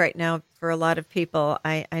hard right now for a lot of people.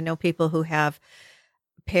 I know people who have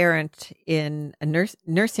parent in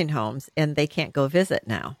nursing homes and they can't go visit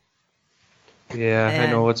now. Yeah,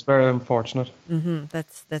 I know. It's very unfortunate. Mm-hmm.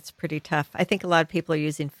 That's pretty tough. I think a lot of people are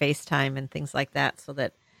using FaceTime and things like that so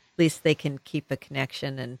that at least they can keep a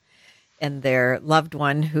connection and their loved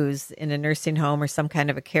one who's in a nursing home or some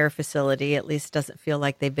kind of a care facility at least doesn't feel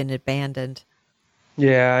like they've been abandoned.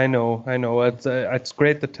 Yeah, I know. It's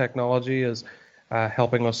great that technology is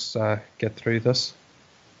helping us get through this.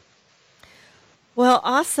 Well,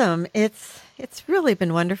 awesome. It's really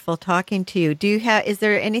been wonderful talking to you. Is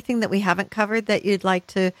there anything that we haven't covered that you'd like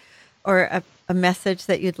to, or a message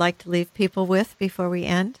that you'd like to leave people with before we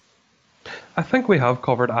end? I think we have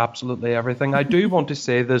covered absolutely everything. I do want to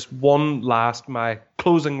say this one last, my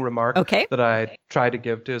closing remark that I try to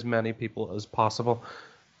give to as many people as possible.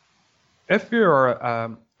 If you're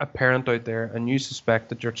a parent out there and you suspect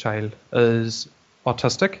that your child is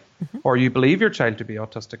autistic, or you believe your child to be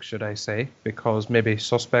autistic, should I say, because maybe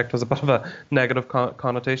suspect has a bit of a negative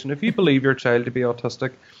connotation. If you believe your child to be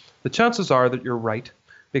autistic, the chances are that you're right,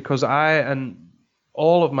 because and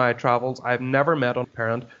all of my travels, I've never met a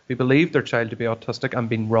parent who believed their child to be autistic and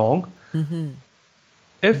been wrong.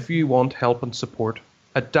 If you want help and support,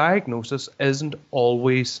 a diagnosis isn't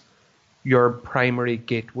always your primary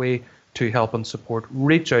gateway to help and support.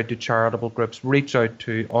 Reach out to charitable groups, reach out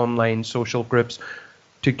to online social groups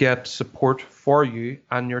to get support for you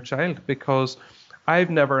and your child, because I've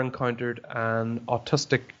never encountered an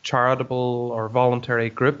autistic charitable or voluntary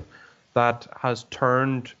group that has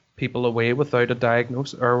turned people away without a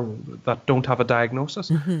diagnosis, or that don't have a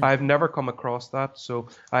diagnosis. I've never come across that. So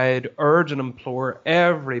I'd urge and implore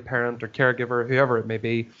every parent or caregiver, whoever it may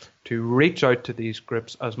be, to reach out to these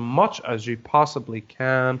groups as much as you possibly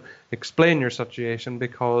can. Explain your situation,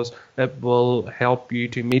 because it will help you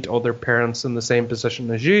to meet other parents in the same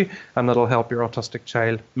position as you, and it'll help your autistic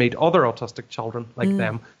child meet other autistic children like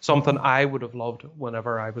them. Something I would have loved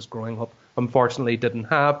whenever I was growing up. Unfortunately didn't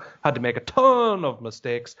have. Had to make a ton of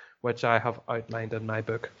mistakes, which I have outlined in my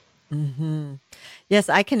book. Yes,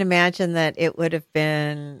 I can imagine that it would have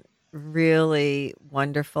been really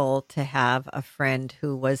wonderful to have a friend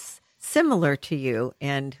who was similar to you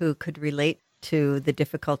and who could relate to the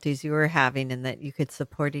difficulties you were having, and that you could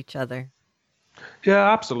support each other.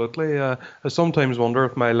 Yeah, absolutely. I sometimes wonder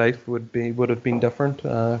if my life would have been different.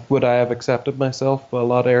 Would I have accepted myself a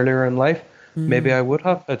lot earlier in life? Maybe I would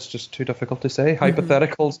have. It's just too difficult to say.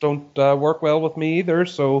 Hypotheticals don't work well with me either.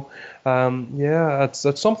 So, yeah, it's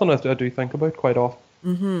something I do think about quite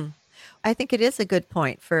often. I think it is a good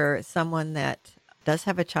point for someone that does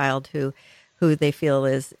have a child who they feel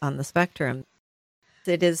is on the spectrum.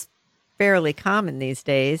 It is fairly common these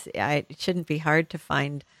days. It shouldn't be hard to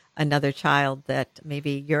find another child that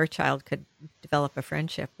maybe your child could develop a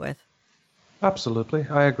friendship with. Absolutely.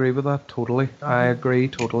 I agree with that totally. I agree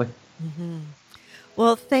totally.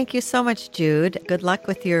 Well, thank you so much, Jude. Good luck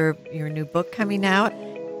with your new book coming out.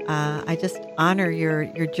 I just honor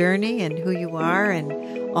your journey and who you are and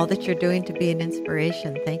all that you're doing to be an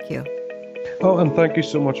inspiration. Thank you. Oh, and thank you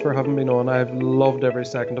so much for having me on. I've loved every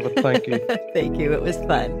second of it. Thank you. Thank you. It was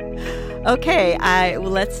fun. Okay,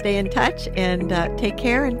 let's stay in touch and take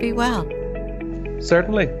care and be well.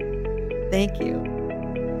 Certainly. Thank you.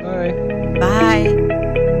 Bye. Bye.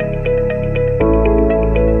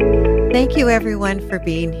 Thank you, everyone, for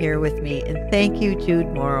being here with me. And thank you, Jude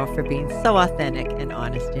Morrow, for being so authentic and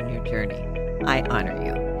honest in your journey. I honor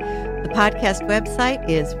you. The podcast website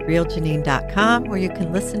is realjanine.com, where you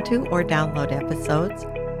can listen to or download episodes.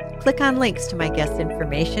 Click on links to my guest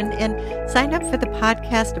information and sign up for the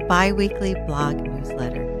podcast bi-weekly blog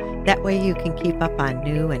newsletter. That way you can keep up on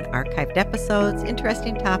new and archived episodes,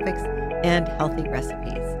 interesting topics, and healthy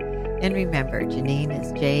recipes. And remember, Janine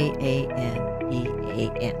is Janean.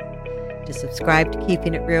 To subscribe to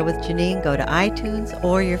Keeping It Real with Janine, go to iTunes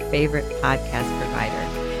or your favorite podcast provider.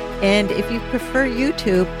 And if you prefer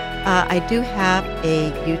YouTube, I do have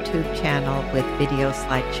a YouTube channel with video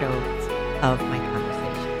slideshows of my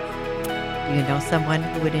conversations. Do you know someone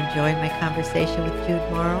who would enjoy my conversation with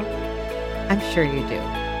Jude Morrow? I'm sure you do.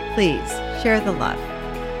 Please share the love.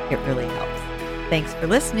 It really helps. Thanks for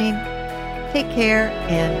listening. Take care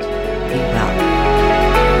and be well.